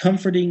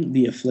comforting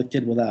the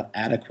afflicted without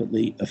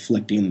adequately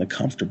afflicting the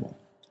comfortable,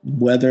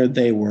 whether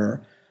they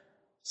were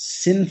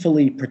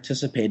sinfully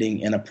participating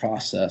in a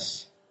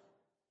process,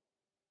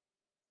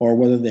 or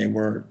whether they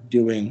were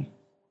doing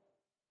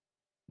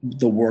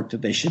the work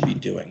that they should be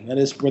doing. That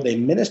is, were they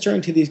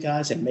ministering to these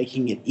guys and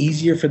making it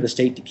easier for the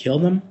state to kill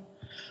them,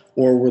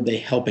 or were they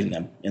helping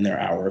them in their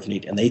hour of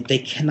need? And they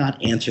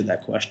cannot answer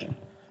that question.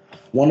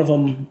 One of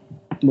them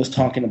was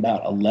talking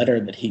about a letter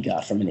that he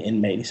got from an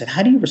inmate. He said,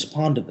 how do you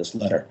respond to this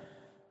letter?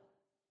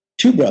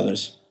 Two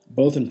brothers,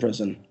 both in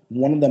prison,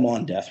 one of them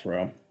on death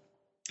row.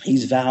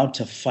 He's vowed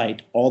to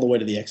fight all the way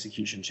to the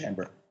execution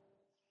chamber.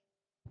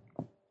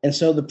 And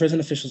so the prison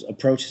officials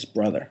approach his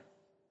brother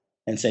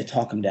and say,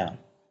 talk him down.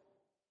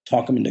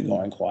 Talk him into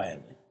going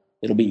quietly.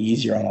 It'll be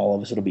easier on all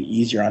of us. It'll be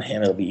easier on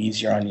him. It'll be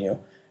easier on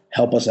you.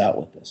 Help us out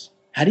with this.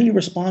 How do you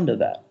respond to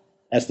that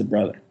as the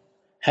brother?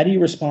 How do you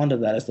respond to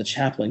that as the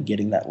chaplain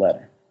getting that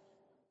letter?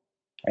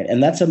 Right?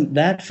 And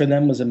that for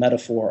them was a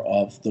metaphor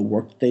of the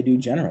work that they do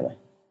generally.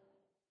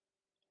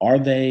 Are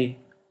they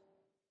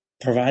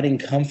providing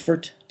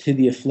comfort to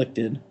the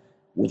afflicted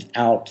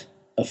without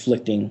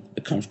afflicting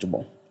the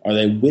comfortable? Are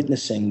they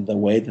witnessing the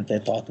way that they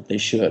thought that they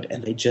should?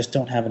 And they just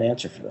don't have an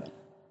answer for that.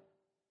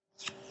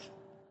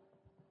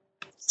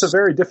 It's a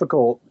very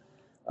difficult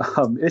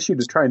issue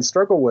to try and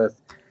struggle with.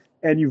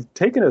 And you've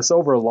taken us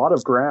over a lot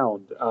of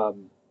ground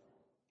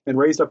and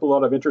raised up a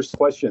lot of interesting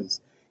questions.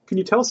 Can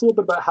you tell us a little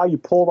bit about how you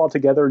pull it all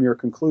together in your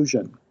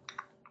conclusion?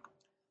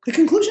 The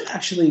conclusion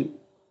actually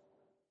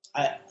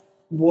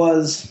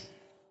was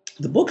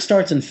the book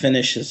starts and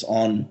finishes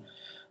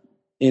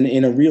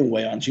in a real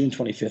way on June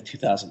 25th,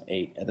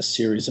 2008 at a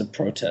series of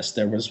protests.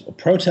 There was a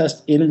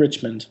protest in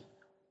Richmond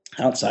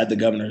outside the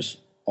governor's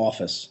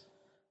office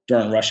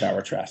during rush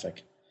hour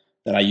traffic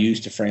that I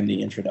used to frame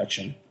the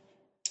introduction.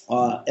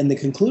 And the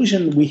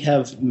conclusion, we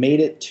have made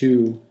it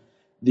to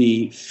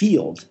the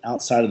field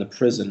outside of the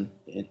prison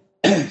in,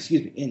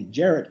 in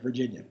Jarrett,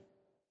 Virginia,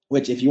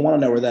 which if you want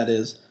to know where that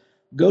is,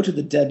 go to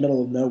the dead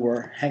middle of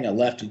nowhere, hang a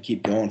left and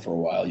keep going for a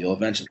while. You'll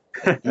eventually,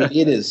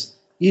 it is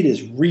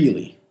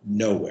really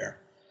nowhere.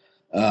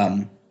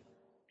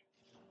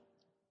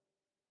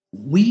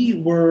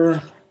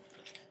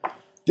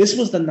 This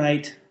was the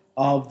night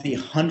of the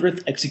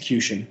 100th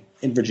execution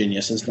in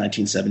Virginia since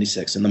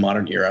 1976 in the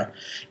modern era.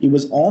 It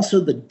was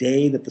also the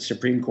day that the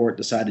Supreme Court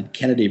decided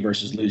Kennedy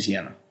versus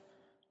Louisiana,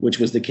 which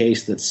was the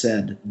case that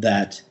said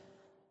that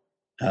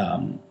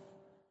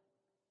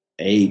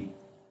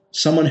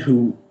someone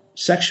who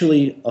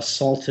sexually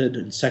assaulted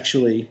and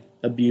sexually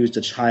abused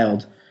a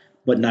child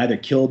but neither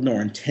killed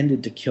nor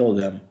intended to kill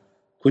them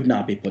could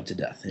not be put to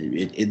death.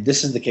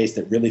 This is the case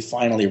that really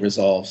finally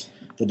resolves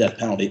the death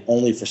penalty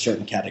only for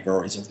certain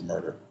categories of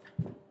murder.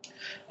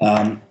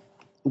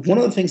 One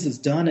of the things that's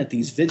done at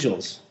these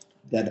vigils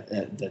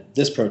that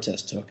this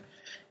protest took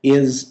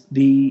is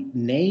the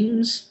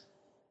names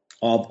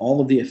of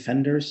all of the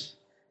offenders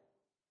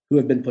who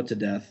have been put to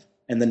death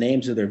and the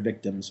names of their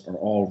victims are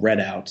all read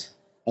out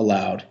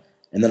aloud,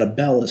 and then a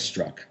bell is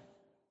struck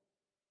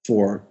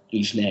for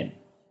each name.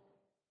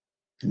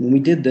 And when we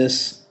did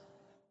this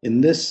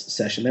in this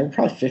session, there were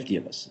probably 50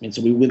 of us.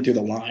 So we went through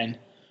the line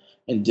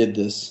and did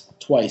this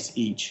twice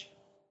each,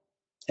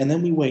 and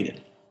then we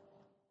waited.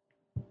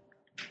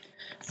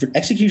 For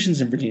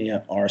executions in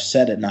Virginia are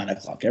set at 9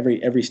 o'clock.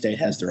 Every state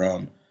has their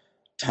own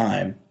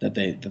time that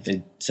they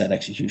set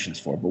executions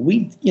for.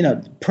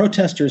 But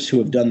protesters who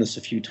have done this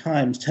a few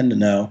times tend to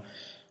know,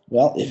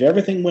 well, if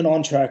everything went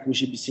on track, we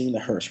should be seeing the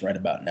hearse right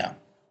about now.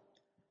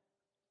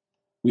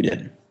 We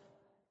didn't.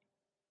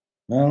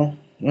 Well,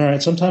 all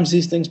right, sometimes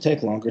these things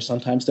take longer.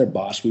 Sometimes they're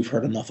botched. We've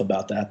heard enough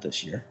about that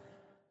this year.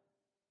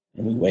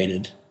 And we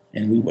waited,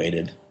 and we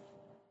waited,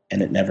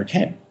 and it never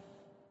came.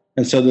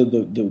 And so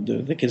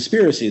the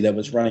conspiracy that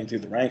was running through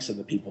the ranks of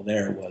the people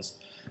there was,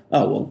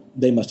 oh, well,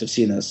 they must have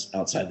seen us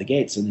outside the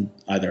gates, and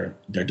either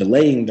they're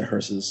delaying the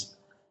hearse's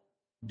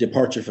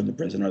departure from the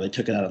prison or they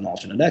took it out an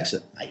alternate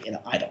exit. I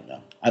don't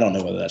know. I don't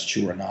know whether that's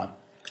true or not.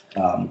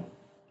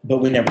 But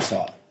we never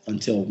saw it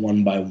until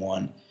one by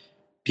one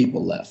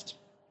people left.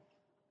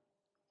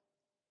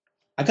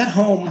 I got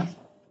home,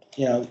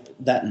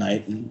 that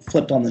night and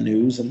flipped on the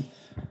news, and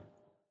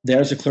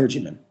there's a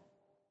clergyman,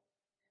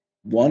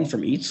 one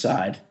from each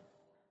side,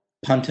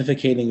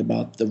 pontificating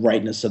about the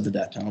rightness of the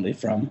death penalty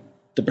from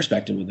the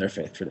perspective of their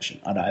faith tradition.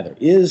 It either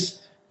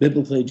is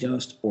biblically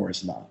just or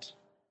is not.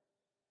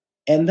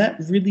 And that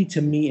really,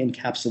 to me,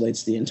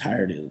 encapsulates the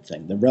entirety of the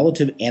thing. The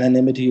relative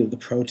anonymity of the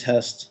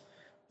protest,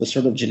 the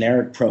sort of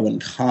generic pro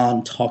and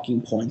con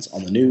talking points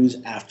on the news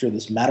after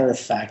this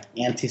matter-of-fact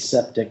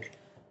antiseptic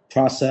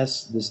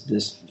process,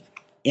 this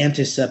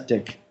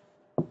antiseptic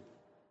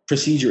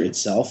procedure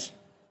itself,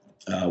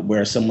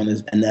 where someone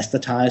is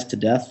anesthetized to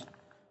death.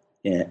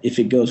 If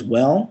it goes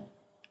well,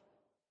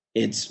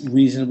 it's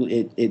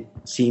reasonably. It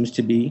seems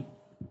to be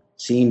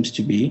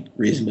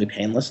reasonably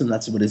painless, and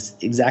that's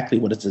exactly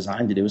what it's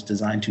designed to do. It's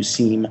designed to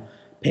seem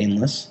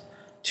painless,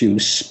 to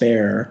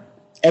spare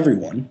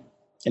everyone,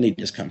 any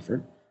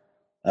discomfort.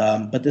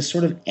 But this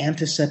sort of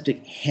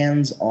antiseptic,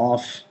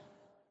 hands-off,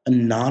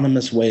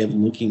 anonymous way of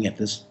looking at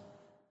this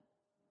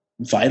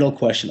vital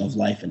question of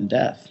life and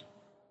death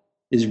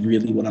is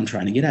really what I'm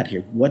trying to get at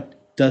here.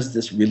 What does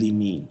this really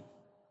mean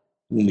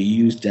when we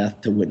use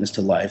death to witness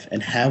to life?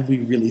 And have we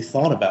really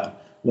thought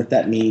about what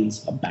that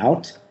means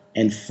about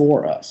and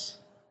for us?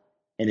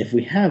 And if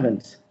we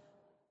haven't,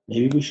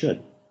 maybe we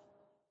should.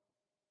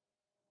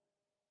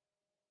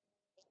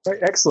 Right,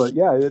 excellent.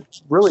 Yeah,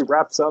 it really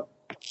wraps up,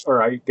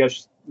 or I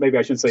guess maybe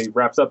I should say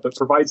wraps up, but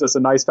provides us a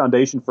nice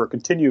foundation for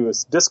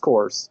continuous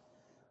discourse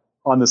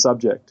on the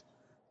subject.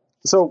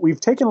 So we've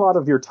taken a lot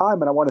of your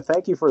time, and I want to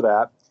thank you for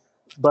that.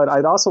 But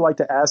I'd also like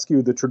to ask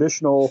you the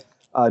traditional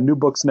New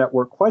Books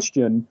Network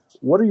question.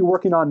 What are you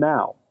working on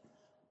now?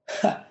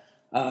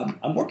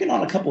 I'm working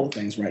on a couple of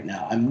things right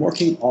now.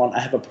 I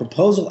have a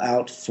proposal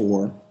out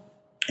for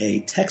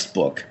a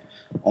textbook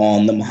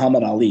on the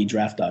Muhammad Ali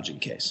draft dodging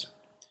case,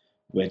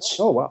 which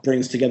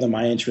brings together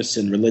my interests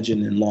in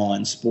religion and law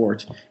and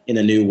sport in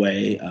a new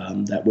way.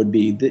 That would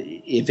be,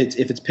 if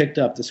it's picked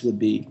up, this would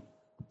be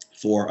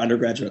for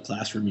undergraduate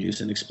classroom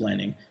use in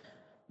explaining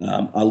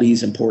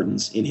Ali's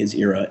importance in his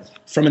era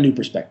from a new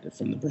perspective,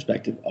 from the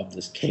perspective of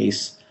this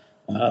case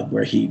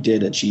where he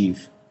did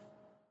achieve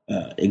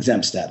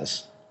exempt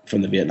status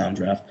from the Vietnam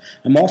draft.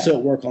 I'm also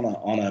at work on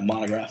a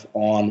monograph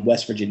on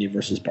West Virginia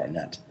versus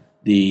Barnett,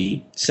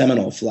 the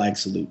seminal flag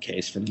salute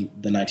case from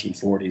the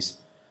 1940s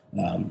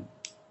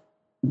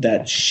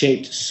that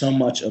shaped so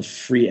much of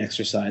free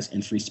exercise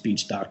and free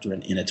speech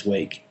doctrine in its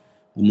wake.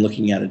 I'm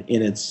looking at it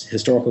in its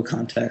historical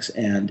context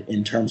and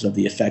in terms of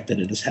the effect that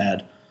it has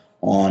had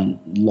on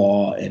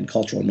law and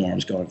cultural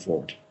norms going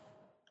forward.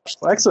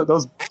 Well, excellent.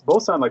 Those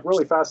both sound like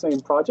really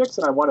fascinating projects,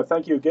 and I want to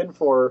thank you again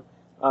for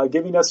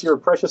giving us your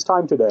precious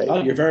time today.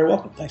 Oh, you're very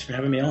welcome. Thanks for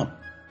having me on.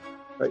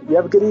 Right, you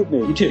have a good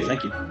evening. You too.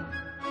 Thank you.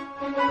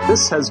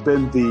 This has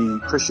been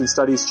the Christian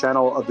Studies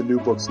channel of the New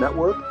Books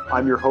Network.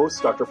 I'm your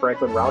host, Dr.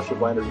 Franklin Rausch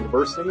of Lander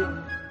University.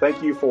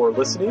 Thank you for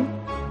listening,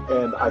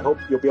 and I hope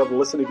you'll be able to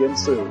listen again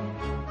soon.